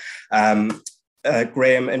 2-0.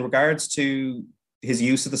 Graham, in regards to his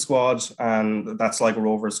use of the squad and that Sligo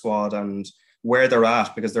Rovers squad and where they're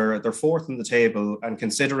at, because they're fourth in the table, and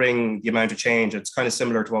considering the amount of change, it's kind of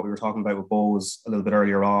similar to what we were talking about with Bohs a little bit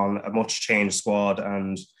earlier on, a much changed squad,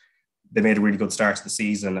 and they made a really good start to the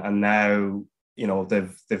season, and now they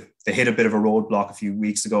hit a bit of a roadblock a few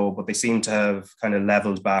weeks ago, but they seem to have kind of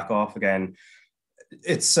leveled back off again.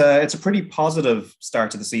 It's a pretty positive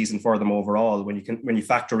start to the season for them overall when you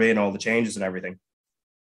factor in all the changes and everything.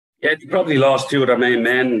 Yeah, they probably lost 2 of their main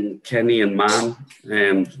men, Kenny and Mann.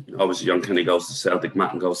 Obviously, young Kenny goes to Celtic,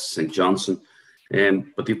 Matton goes to St Johnstone.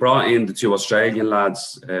 But they brought in the 2 Australian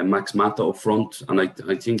lads, Max Mata up front, and I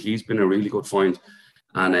think he's been a really good find.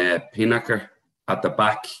 And Pinnaker at the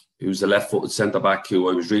back, who's a left-footed centre-back who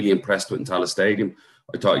I was really impressed with in Tallaght Stadium.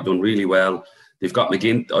 I thought he'd done really well. They've got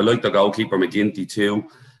McGinty. I like the goalkeeper, McGinty, too.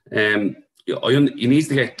 He needs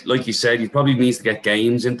to get, like you said, he probably needs to get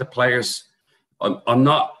games into players. I'd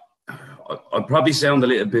probably sound a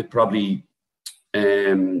little bit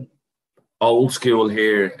old school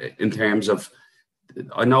here in terms of,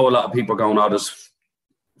 I know a lot of people are going,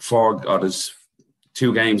 there's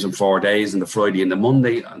 2 games in 4 days, and the Friday and the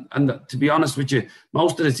Monday. And to be honest with you,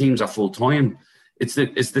 most of the teams are full-time. It's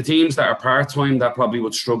the teams that are part-time that probably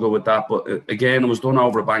would struggle with that. But again, it was done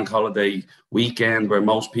over a bank holiday weekend where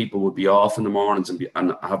most people would be off in the mornings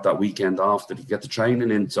and have that weekend off that you get the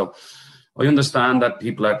training in. So I understand that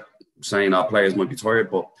people are saying our players might be tired,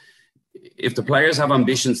 but if the players have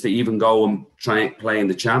ambitions to even go and try and play in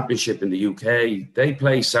the Championship in the UK, they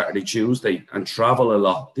play Saturday, Tuesday and travel a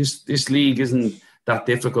lot. This league isn't that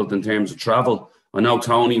difficult in terms of travel. I know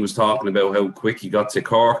Tony was talking about how quick he got to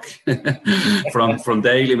Cork from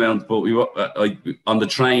Dalymount, but we were on the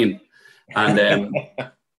train, and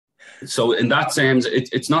so in that sense,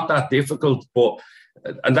 it's not that difficult.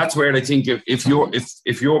 And that's where I think if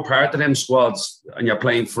you're part of them squads and you're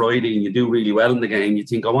playing Friday and you do really well in the game, you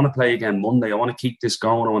think, I want to play again Monday. I want to keep this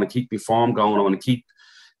going. I want to keep my form going. I want to keep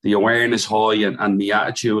the awareness high and the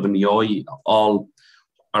attitude and the eye all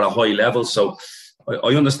at a high level. So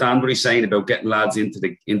I understand what he's saying about getting lads into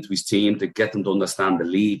his team to get them to understand the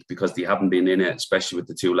league, because they haven't been in it, especially with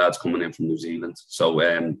the 2 lads coming in from New Zealand. So,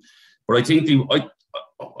 but I think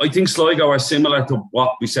I think Sligo are similar to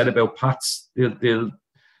what we said about Pats. They'll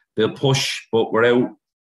push, but we're out.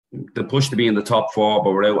 They'll push to be in the top 4,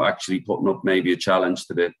 but we're out actually putting up maybe a challenge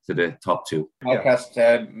to the top 2.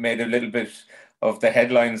 Podcast made a little bit of the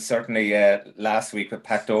headlines certainly last week with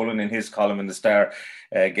Pat Dolan in his column in the Star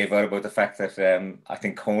gave out about the fact that I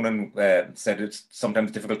think Conan said it's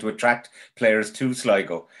sometimes difficult to attract players to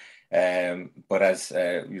Sligo. But as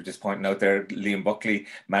you're just pointing out there, Liam Buckley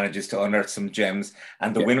manages to unearth some gems.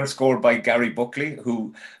 And the winner scored by Gary Buckley,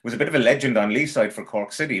 who was a bit of a legend on Leeside for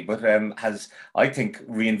Cork City, but has, I think,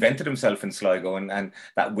 reinvented himself in Sligo. And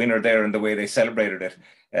that winner there and the way they celebrated it,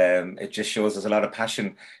 it just shows there's a lot of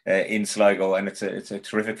passion in Sligo, and it's a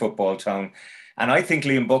terrific football town. And I think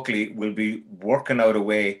Liam Buckley will be working out a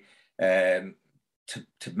way to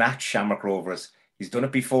match Shamrock Rovers. He's done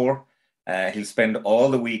it before. He'll spend all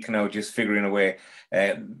the week now just figuring a way.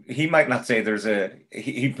 He might not say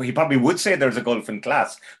he probably would say there's a gulf in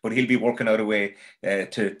class, but he'll be working out a way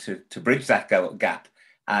to bridge that gap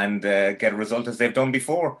and get a result as they've done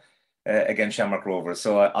before against Shamrock Rovers.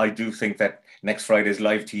 So I do think that next Friday's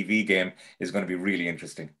live TV game is going to be really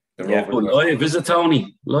interesting. Live, is it,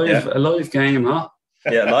 Tony? A live game, huh?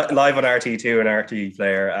 Yeah, live on RT2 and RT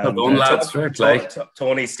Player. And, lads, fair play.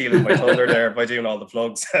 Tony's stealing my thunder there by doing all the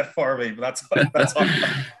plugs for me, but that's all.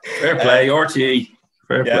 Fair play, RTE.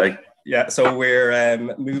 Fair play. Yeah, so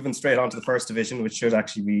we're moving straight on to the first division, which should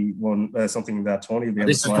actually be something that Tony will be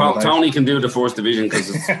able to find. Tony can do the first division because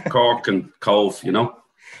it's Cork and Cove, you know.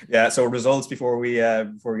 Yeah, so results before we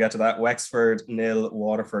get to that: Wexford 0,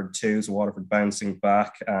 Waterford 2. So Waterford bouncing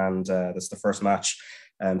back, and this is the first match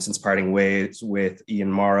since parting ways with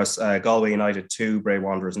Ian Morris. Galway United 2, Bray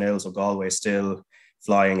Wanderers 0. So Galway still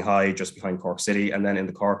flying high, just behind Cork City. And then in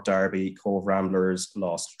the Cork derby, Cove Ramblers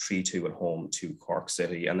lost 3-2 at home to Cork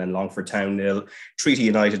City. And then Longford Town 0, Treaty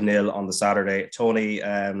United 0 on the Saturday. Tony,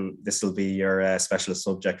 this will be your specialist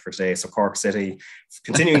subject for today. So Cork City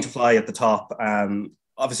continuing to fly at the top.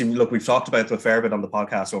 Obviously, look, we've talked about them a fair bit on the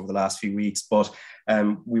podcast over the last few weeks, but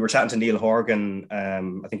we were chatting to Neil Horgan, I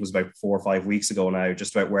think it was about 4 or 5 weeks ago now,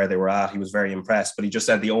 just about where they were at. He was very impressed, but he just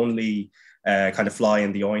said the only kind of fly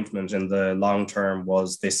in the ointment in the long term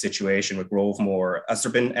was this situation with Grovemore. Has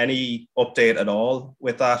there been any update at all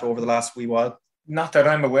with that over the last wee while? Not that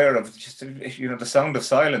I'm aware of. Just, the sound of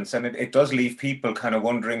silence, and it does leave people kind of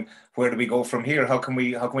wondering, where do we go from here? How can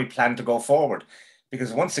we plan to go forward?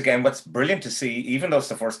 Because once again, what's brilliant to see, even though it's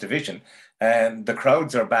the first division, the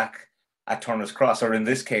crowds are back at Turner's Cross, or in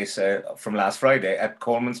this case, from last Friday at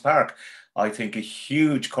Coleman's Park. I think a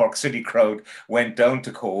huge Cork City crowd went down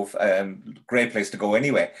to Cove. Great place to go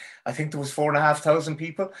anyway. I think there was 4,500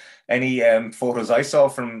 people. Any photos I saw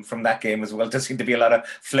from that game as well, there seemed to be a lot of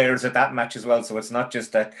flares at that match as well. So it's not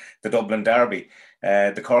just the Dublin derby,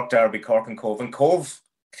 the Cork derby, Cork and Cove. And Cove,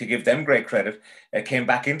 to give them great credit, came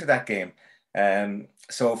back into that game.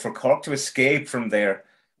 So for Cork to escape from there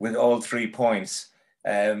with all 3 points,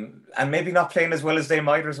 and maybe not playing as well as they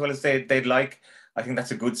might or as well as they'd like, I think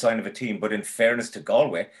that's a good sign of a team. But in fairness to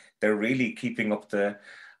Galway, they're really keeping up the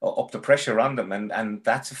pressure on them, and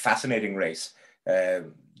that's a fascinating race.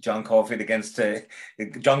 John Caulfield against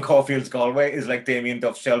John Caulfield's Galway is like Damien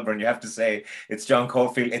Duff Shelburne. You have to say it's John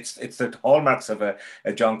Caulfield. It's the hallmarks of a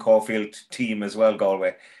John Caulfield team as well,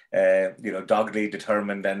 Galway. Doggedly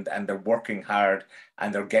determined, and they're working hard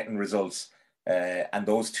and they're getting results. And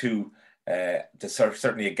those two, there's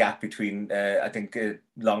certainly a gap between, I think,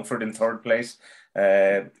 Longford in third place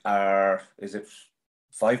is it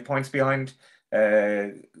 5 points behind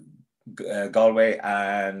Galway,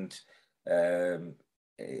 and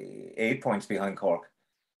 8 points behind Cork.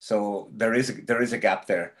 So there is a gap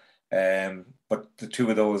there. But the two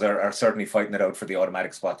of those are certainly fighting it out for the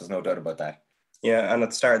automatic spot. There's no doubt about that. Yeah, and at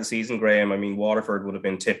the start of the season, Graham, I mean, Waterford would have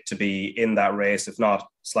been tipped to be in that race, if not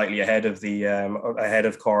slightly ahead of ahead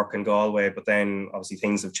of Cork and Galway. But then obviously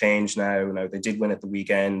things have changed now. Now they did win at the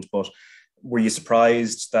weekend, but were you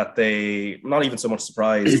surprised that not even so much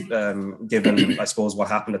surprised, given, I suppose, what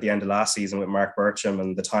happened at the end of last season with Mark Bircham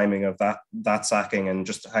and the timing of that sacking and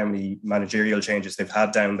just how many managerial changes they've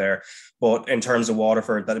had down there? But in terms of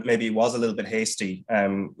Waterford, that maybe it was a little bit hasty.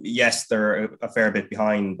 Yes, they're a fair bit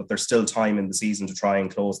behind, but there's still time in the season to try and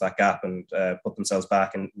close that gap and put themselves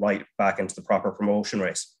back into the proper promotion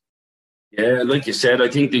race. Yeah, like you said, I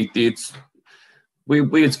think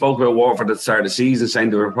we had spoke about Waterford at the start of the season,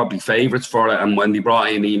 saying they were probably favourites for it. And when they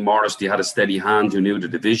brought in Ian Morris, they had a steady hand who knew the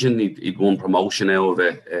division. He'd won promotion out of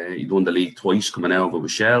it. He'd won the league twice coming out of it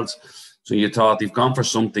with Shells. So you thought they've gone for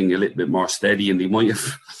something a little bit more steady, and they might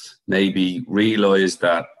have maybe realised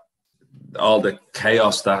that all the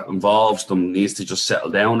chaos that involves them needs to just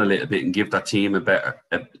settle down a little bit and give that team the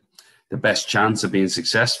best chance of being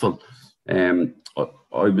successful.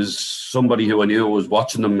 I was somebody who I knew was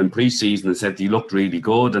watching them in pre-season and said he looked really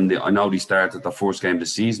good, and I know they started the first game of the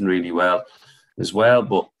season really well as well,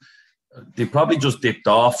 but they probably just dipped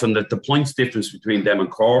off, and that the points difference between them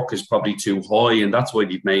and Cork is probably too high, and that's why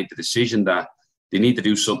they've made the decision that they need to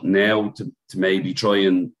do something now to maybe try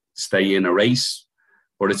and stay in a race.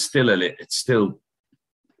 but it's still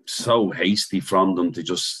so hasty from them to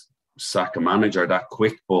just sack a manager that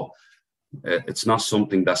quick. But it's not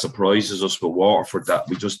something that surprises us with Waterford. That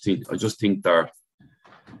I just think they're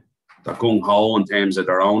gung ho in terms of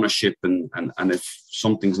their ownership, and if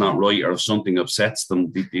something's not right or if something upsets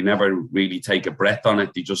them, they never really take a breath on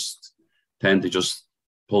it. They just tend to just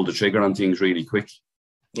pull the trigger on things really quick.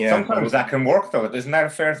 Yeah, sometimes that can work, though. Isn't that a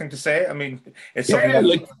fair thing to say? I mean, it's something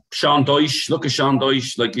like Sean Dyche. Look at Sean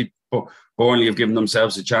Dyche. Like Burnley have given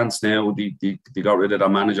themselves a chance now. They got rid of their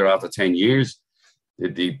manager after 10 years.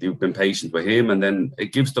 They've been patient with him, and then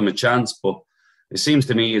it gives them a chance. But it seems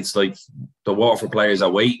to me it's like the Waterford players are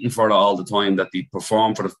waiting for it all the time, that they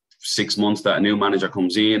perform for the 6 months that a new manager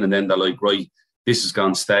comes in, and then they're like, right, this has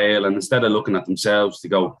gone stale. And instead of looking at themselves to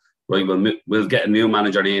go, right, we'll get a new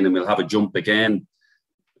manager in and we'll have a jump again.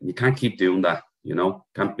 You can't keep doing that, you know.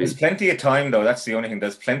 There's plenty of time, though. That's the only thing.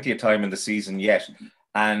 There's plenty of time in the season yet.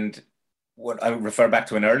 And what I refer back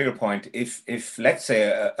to an earlier point, if let's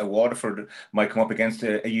say a Waterford might come up against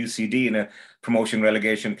a UCD in a promotion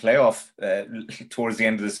relegation playoff towards the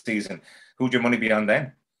end of the season, who'd your money be on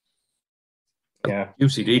then? Yeah,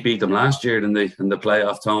 UCD beat them last year in the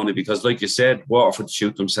playoff, Tony, because like you said, Waterford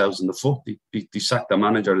shoot themselves in the foot. They sacked the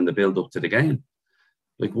manager in the build up to the game.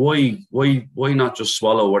 Like, why not just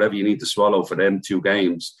swallow whatever you need to swallow for them 2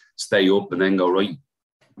 games, stay up and then go, right,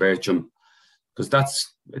 Bertram? Because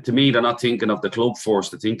that's, to me, they're not thinking of the club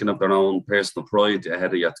first. They're thinking of their own personal pride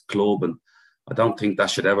ahead of the club. And I don't think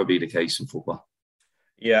that should ever be the case in football.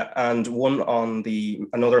 Yeah, and one on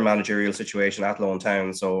another managerial situation at Lone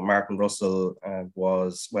Town. So Martin Russell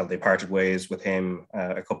they parted ways with him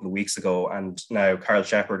a couple of weeks ago, and now Carl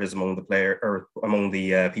Shepherd is among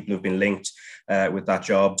the people who've been linked with that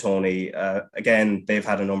job. Tony, again, they've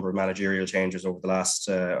had a number of managerial changes over the last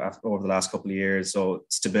couple of years. So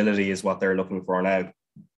stability is what they're looking for now.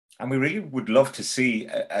 And we really would love to see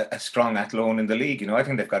a strong Athlone in the league. You know, I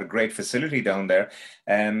think they've got a great facility down there,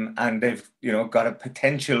 and they've, you know, got a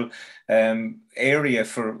potential area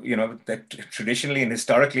for, you know, that traditionally and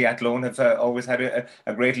historically Athlone have always had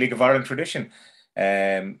a great League of Ireland tradition.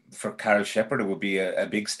 For Carl Shepherd, it would be a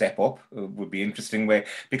big step up. It would be an interesting way,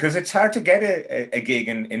 because it's hard to get a gig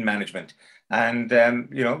in management, and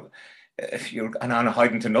you know. If you're on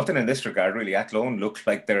hiding to nothing in this regard, really, Athlone look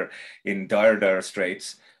like they're in dire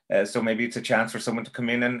straits. So maybe it's a chance for someone to come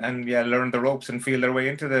in and learn the ropes and feel their way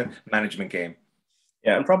into the management game.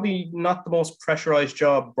 Yeah, and probably not the most pressurised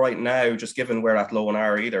job right now, just given where Athlone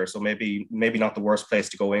are either. So maybe not the worst place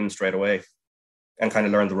to go in straight away and kind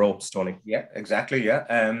of learn the ropes, Tony. Yeah, exactly.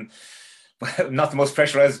 Yeah. Not the most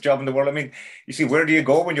pressurized job in the world. I mean, you see, where do you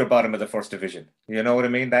go when you're bottom of the first division? You know what I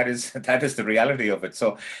mean? That is the reality of it.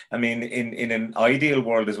 So, I mean, in an ideal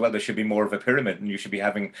world as well, there should be more of a pyramid, and you should be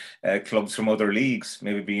having clubs from other leagues,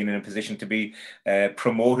 maybe being in a position to be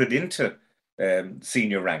promoted into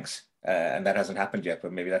senior ranks. And that hasn't happened yet,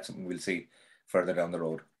 but maybe that's something we'll see further down the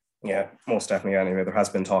road. Yeah, most definitely. Anyway, there has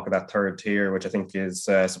been talk of that 3rd tier, which I think is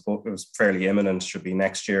it was fairly imminent, should be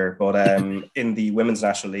next year. But in the Women's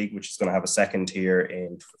National League, which is going to have a 2nd tier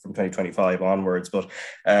from 2025 onwards. But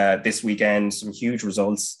this weekend, some huge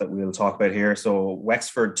results that we'll talk about here. So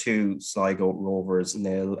Wexford 2, Sligo Rovers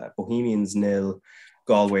 0, Bohemians 0,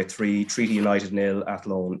 Galway 3, Treaty United 0,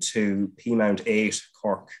 Athlone 2, Peamount 8,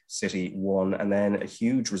 Cork City 1, and then a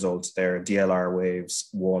huge result there, DLR Waves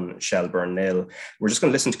 1, Shelburne 0. We're just going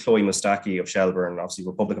to listen to Chloe Mustaki of Shelburne, obviously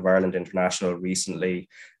Republic of Ireland international recently.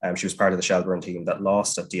 She was part of the Shelburne team that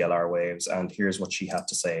lost at DLR Waves, and here's what she had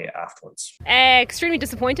to say afterwards. Extremely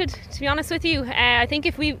disappointed, to be honest with you. I think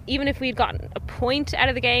if we'd gotten a point out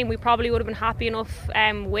of the game, we probably would have been happy enough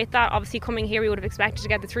with that. Obviously coming here, we would have expected to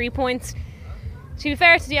get the 3 points. To be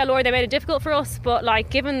fair to DLR, they made it difficult for us, but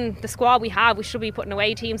like, given the squad we have, we should be putting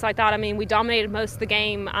away teams like that. I mean, we dominated most of the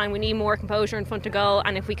game, and we need more composure in front of goal.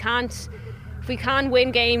 And if we can't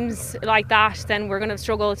win games like that, then we're going to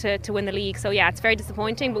struggle to win the league. So yeah, it's very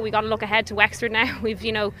disappointing, but we got to look ahead to Wexford now. We've,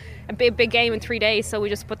 you know, a big game in 3 days, so we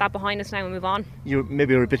just put that behind us now and move on. You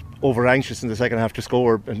maybe were a bit over anxious in the second half to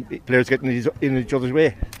score, and players getting in each other's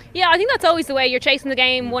way. Yeah, I think that's always the way. You're chasing the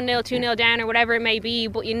game 1-0, 2-0 down, or whatever it may be,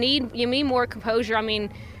 but you need more composure. I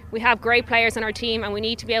mean, we have great players on our team, and we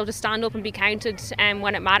need to be able to stand up and be counted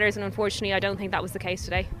when it matters, and unfortunately I don't think that was the case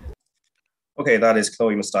today. Okay, that is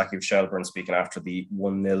Chloe Mustaki of Shelburne speaking after the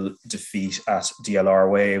 1-0 defeat at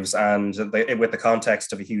DLR Waves, and with the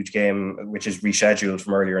context of a huge game which is rescheduled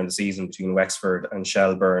from earlier in the season between Wexford and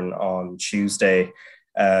Shelburne on Tuesday.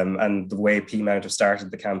 And the way Peamount have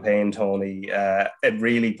started the campaign, Tony, it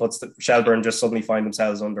really puts Shelburne just suddenly find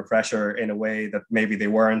themselves under pressure in a way that maybe they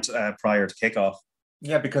weren't prior to kickoff.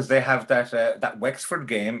 Yeah, because they have that Wexford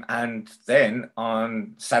game, and then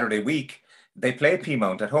on Saturday week they play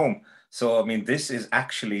Peamount at home. So I mean, this is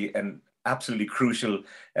actually an absolutely crucial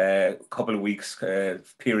couple of weeks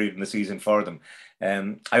period in the season for them.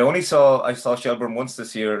 I saw Shelbourne once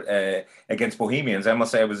this year against Bohemians. I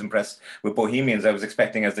must say I was impressed with Bohemians. I was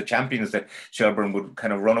expecting as the champions that Shelbourne would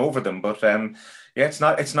kind of run over them, but yeah, it's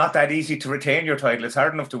not that easy to retain your title. It's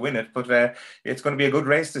hard enough to win it, but it's going to be a good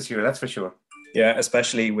race this year, that's for sure. Yeah,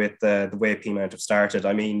 especially with the way Peamount have started.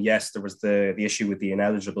 I mean, yes, there was the issue with the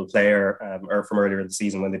ineligible player from earlier in the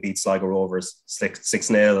season when they beat Sligo Rovers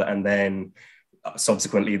 6-0, and then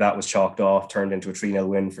subsequently that was chalked off, turned into a 3-0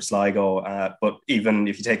 win for Sligo. But even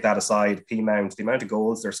if you take that aside, Peamount, the amount of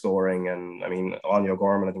goals they're scoring, and I mean, Anya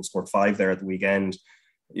O'Gorman, I think, scored 5 there at the weekend.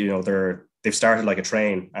 You know, they've started like a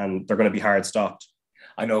train, and they're going to be hard stopped.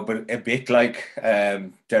 I know, but a bit like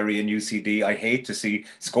Derry and UCD, I hate to see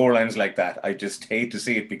scorelines like that. I just hate to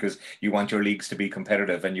see it, because you want your leagues to be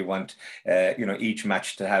competitive, and you want each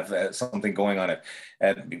match to have something going on it.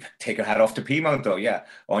 Take your hat off to Peamount, though. Yeah,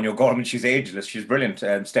 Anya Gorman, she's ageless, she's brilliant.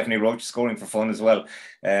 Stephanie Roach scoring for fun as well.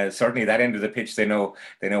 Certainly, that end of the pitch, they know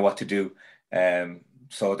what to do.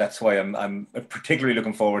 So that's why I'm particularly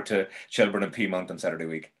looking forward to Shelbourne and Peamount on Saturday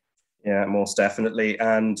week. Yeah, most definitely.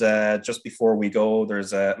 And just before we go,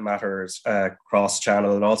 there's matters cross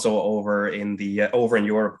channel, and also over in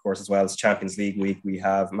Europe, of course, as well as Champions League week, we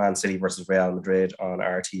have Man City versus Real Madrid on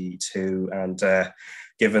RT2. And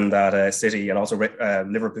given that City and also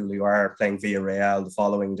Liverpool, who are playing Villarreal the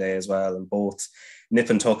following day as well, and both nip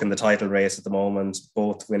and tuck in the title race at the moment,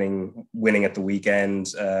 both winning at the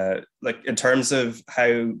weekend. Like, in terms of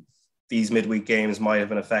how these midweek games might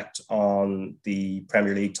have an effect on the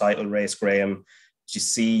Premier League title race, Graham, do you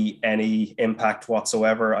see any impact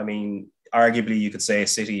whatsoever? I mean, arguably you could say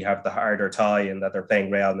City have the harder tie in that they're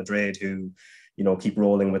playing Real Madrid, who, you know, keep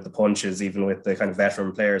rolling with the punches, even with the kind of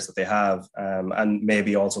veteran players that they have. And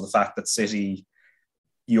maybe also the fact that City,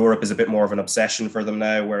 Europe is a bit more of an obsession for them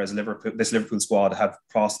now, whereas this Liverpool squad have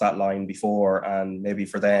crossed that line before, and maybe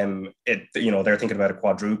for them, they're thinking about a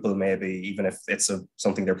quadruple, maybe, even if it's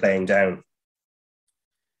something they're playing down.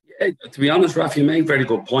 Yeah, to be honest, Raf, you make very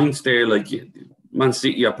good points there. Like, Man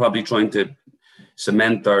City are probably trying to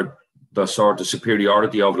cement their sort of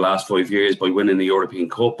superiority over the last 5 years by winning the European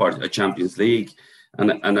Cup or a Champions League,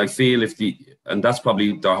 and I feel and that's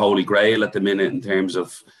probably their holy grail at the minute in terms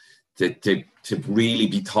of to really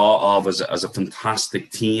be thought of as a fantastic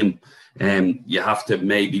team. You have to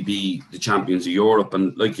maybe be the champions of Europe.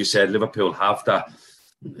 And like you said, Liverpool have that.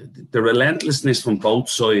 The relentlessness from both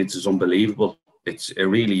sides is unbelievable. It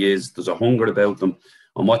really is. There's a hunger about them.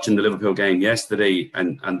 I'm watching the Liverpool game yesterday,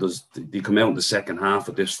 and they come out in the second half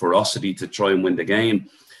with this ferocity to try and win the game.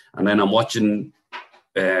 And then I'm watching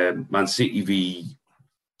Man City v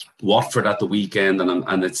Watford at the weekend,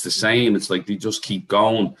 and it's the same. It's like they just keep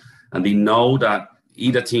going. And they know that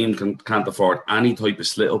either team can't afford any type of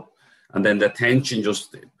slip up. And then the tension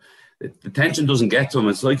doesn't get to them.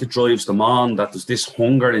 It's like it drives them on, that there's this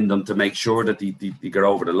hunger in them to make sure that they get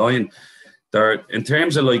over the line. In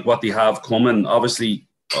terms of like what they have coming, obviously,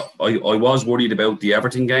 I was worried about the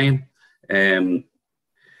Everton game.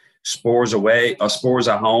 Spurs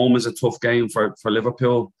at home is a tough game for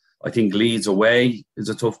Liverpool. I think Leeds away is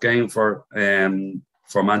a tough game for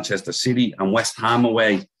Manchester City, and West Ham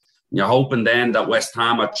away. You're hoping then that West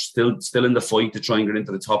Ham are still in the fight to try and get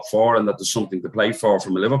into the top 4, and that there's something to play for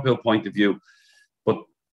from a Liverpool point of view. But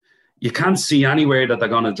you can't see anywhere that they're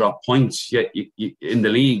going to drop points yet in the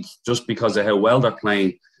league just because of how well they're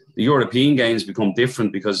playing. The European games become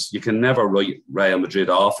different because you can never write Real Madrid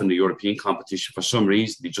off in the European competition. For some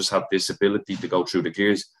reason, they just have this ability to go through the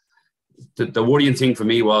gears. The worrying thing for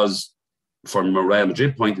me was, from a Real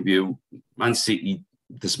Madrid point of view, Man City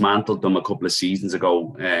dismantled them a couple of seasons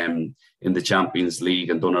ago in the Champions League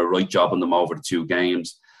and done a right job on them over the 2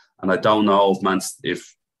 games. And I don't know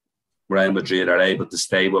if Real Madrid are able to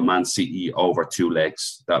stay with Man City over 2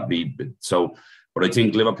 legs. That'd be so. But I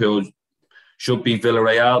think Liverpool should beat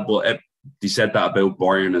Villarreal, but they said that about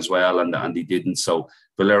Bayern as well, and they didn't. So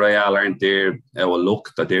Villarreal aren't there out of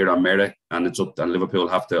luck, that they're on merit, and Liverpool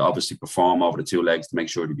have to obviously perform over the 2 legs to make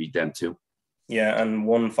sure they beat them too. Yeah, and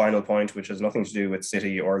one final point, which has nothing to do with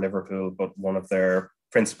City or Liverpool, but one of their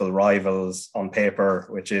principal rivals on paper,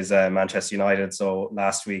 which is Manchester United. So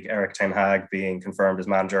last week, Erik ten Hag being confirmed as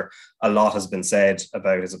manager, a lot has been said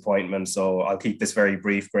about his appointment. So I'll keep this very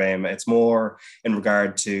brief, Graham. It's more in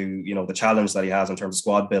regard to, the challenge that he has in terms of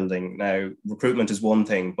squad building. Now, recruitment is one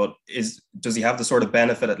thing, but does he have the sort of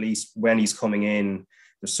benefit, at least when he's coming in?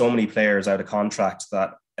 There's so many players out of contract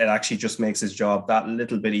that it actually just makes his job that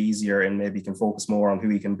little bit easier, and maybe can focus more on who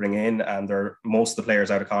he can bring in. And most of the players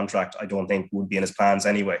out of contract, I don't think would be in his plans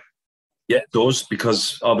anyway. Yeah, it does,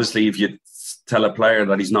 because obviously if you tell a player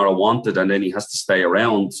that he's not a wanted and then he has to stay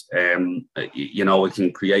around, it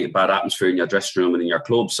can create a bad atmosphere in your dressing room and in your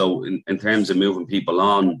club. So in terms of moving people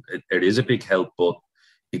on, it is a big help, but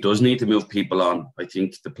he does need to move people on. I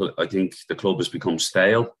think the club has become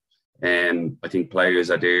stale. I think players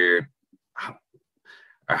are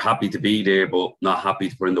happy to be there, but not happy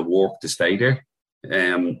to put in the work to stay there.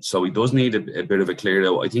 So he does need a bit of a clear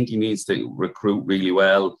out. I think he needs to recruit really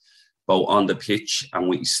well, both on the pitch and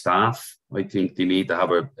with his staff. I think they need to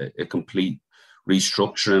have a complete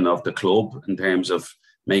restructuring of the club in terms of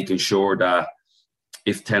making sure that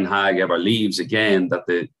if Ten Hag ever leaves again,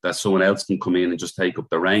 that someone else can come in and just take up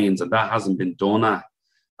the reins. And that hasn't been done at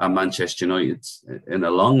Manchester United in a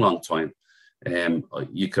long, long time.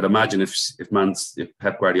 You could imagine if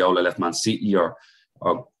Pep Guardiola left Man City or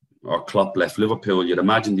Klopp left Liverpool, you'd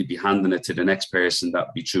imagine they'd be handing it to the next person that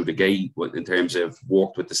would be through the gate in terms of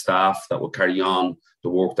worked with the staff that will carry on the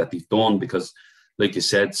work that they've done. Because, like you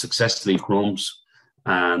said, success leaves crumbs,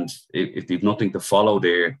 and if they've nothing to follow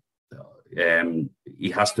there, he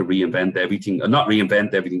has to reinvent everything. Not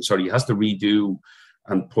reinvent everything, sorry. He has to redo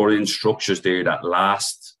and put in structures there that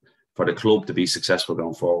last for the club to be successful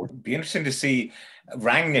going forward. It'd be interesting to see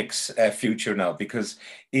Rangnick's future now, because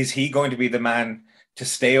is he going to be the man to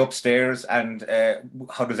stay upstairs, and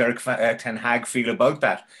how does Erik Ten Hag feel about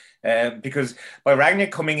that? Because by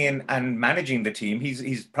Rangnick coming in and managing the team,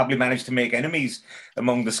 he's probably managed to make enemies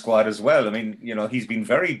among the squad as well. I mean, he's been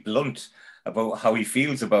very blunt about how he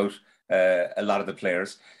feels about a lot of the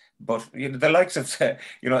players. But the likes of,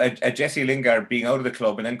 a Jesse Lingard being out of the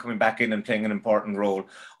club and then coming back in and playing an important role,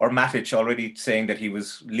 or Matic already saying that he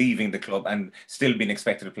was leaving the club and still being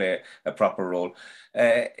expected to play a proper role.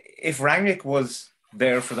 If Rangnick was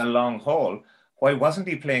there for the long haul, why wasn't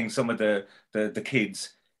he playing some of the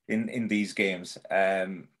kids in these games?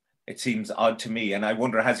 It seems odd to me, and I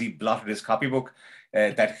wonder, has he blotted his copybook?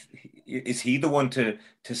 That is he the one to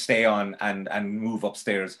stay on and move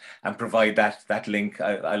upstairs and provide that link?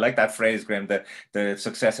 I like that phrase, Graham, that the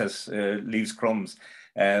success leaves crumbs.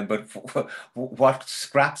 But what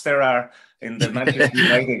scraps there are in the Manchester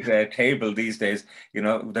United table these days, they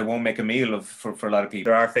won't make a meal for a lot of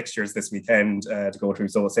people. There are fixtures this weekend to go through.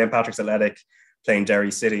 So St. Patrick's Athletic playing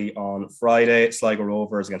Derry City on Friday, Sligo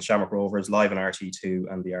Rovers against Shamrock Rovers, live on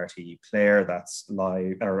RT2 and the RT Player. That's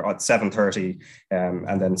live at 7:30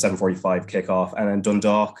 and then 7:45 kickoff. And then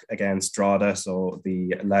Dundalk against Drogheda, so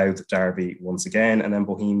the Louth derby once again. And then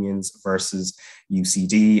Bohemians versus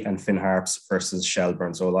UCD and Finn Harps versus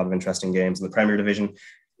Shelbourne. So a lot of interesting games in the Premier Division.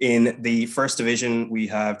 In the First Division, we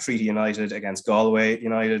have Treaty United against Galway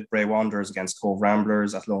United, Bray Wanderers against Cove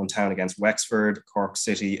Ramblers, Athlone Town against Wexford, Cork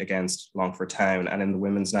City against Longford Town. And in the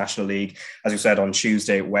Women's National League, as we said, on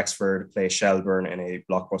Tuesday, Wexford play Shelbourne in a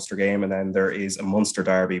blockbuster game. And then there is a Munster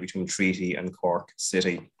derby between Treaty and Cork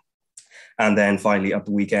City. And then finally at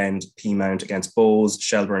the weekend, Peamount against Bows,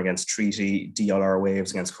 Shelbourne against Treaty, DLR Waves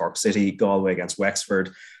against Cork City, Galway against Wexford,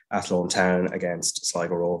 Athlone Town against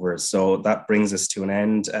Sligo Rovers. So that brings us to an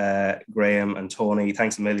end. Graham and Tony,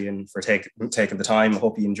 thanks a million for taking the time. I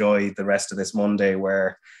hope you enjoy the rest of this Monday,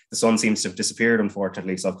 where the sun seems to have disappeared,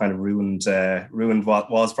 unfortunately. So I've kind of ruined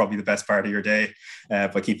what was probably the best part of your day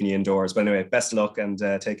by keeping you indoors. But anyway, best of luck and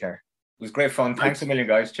take care. It was great fun. Thanks a million,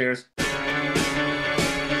 guys. Cheers.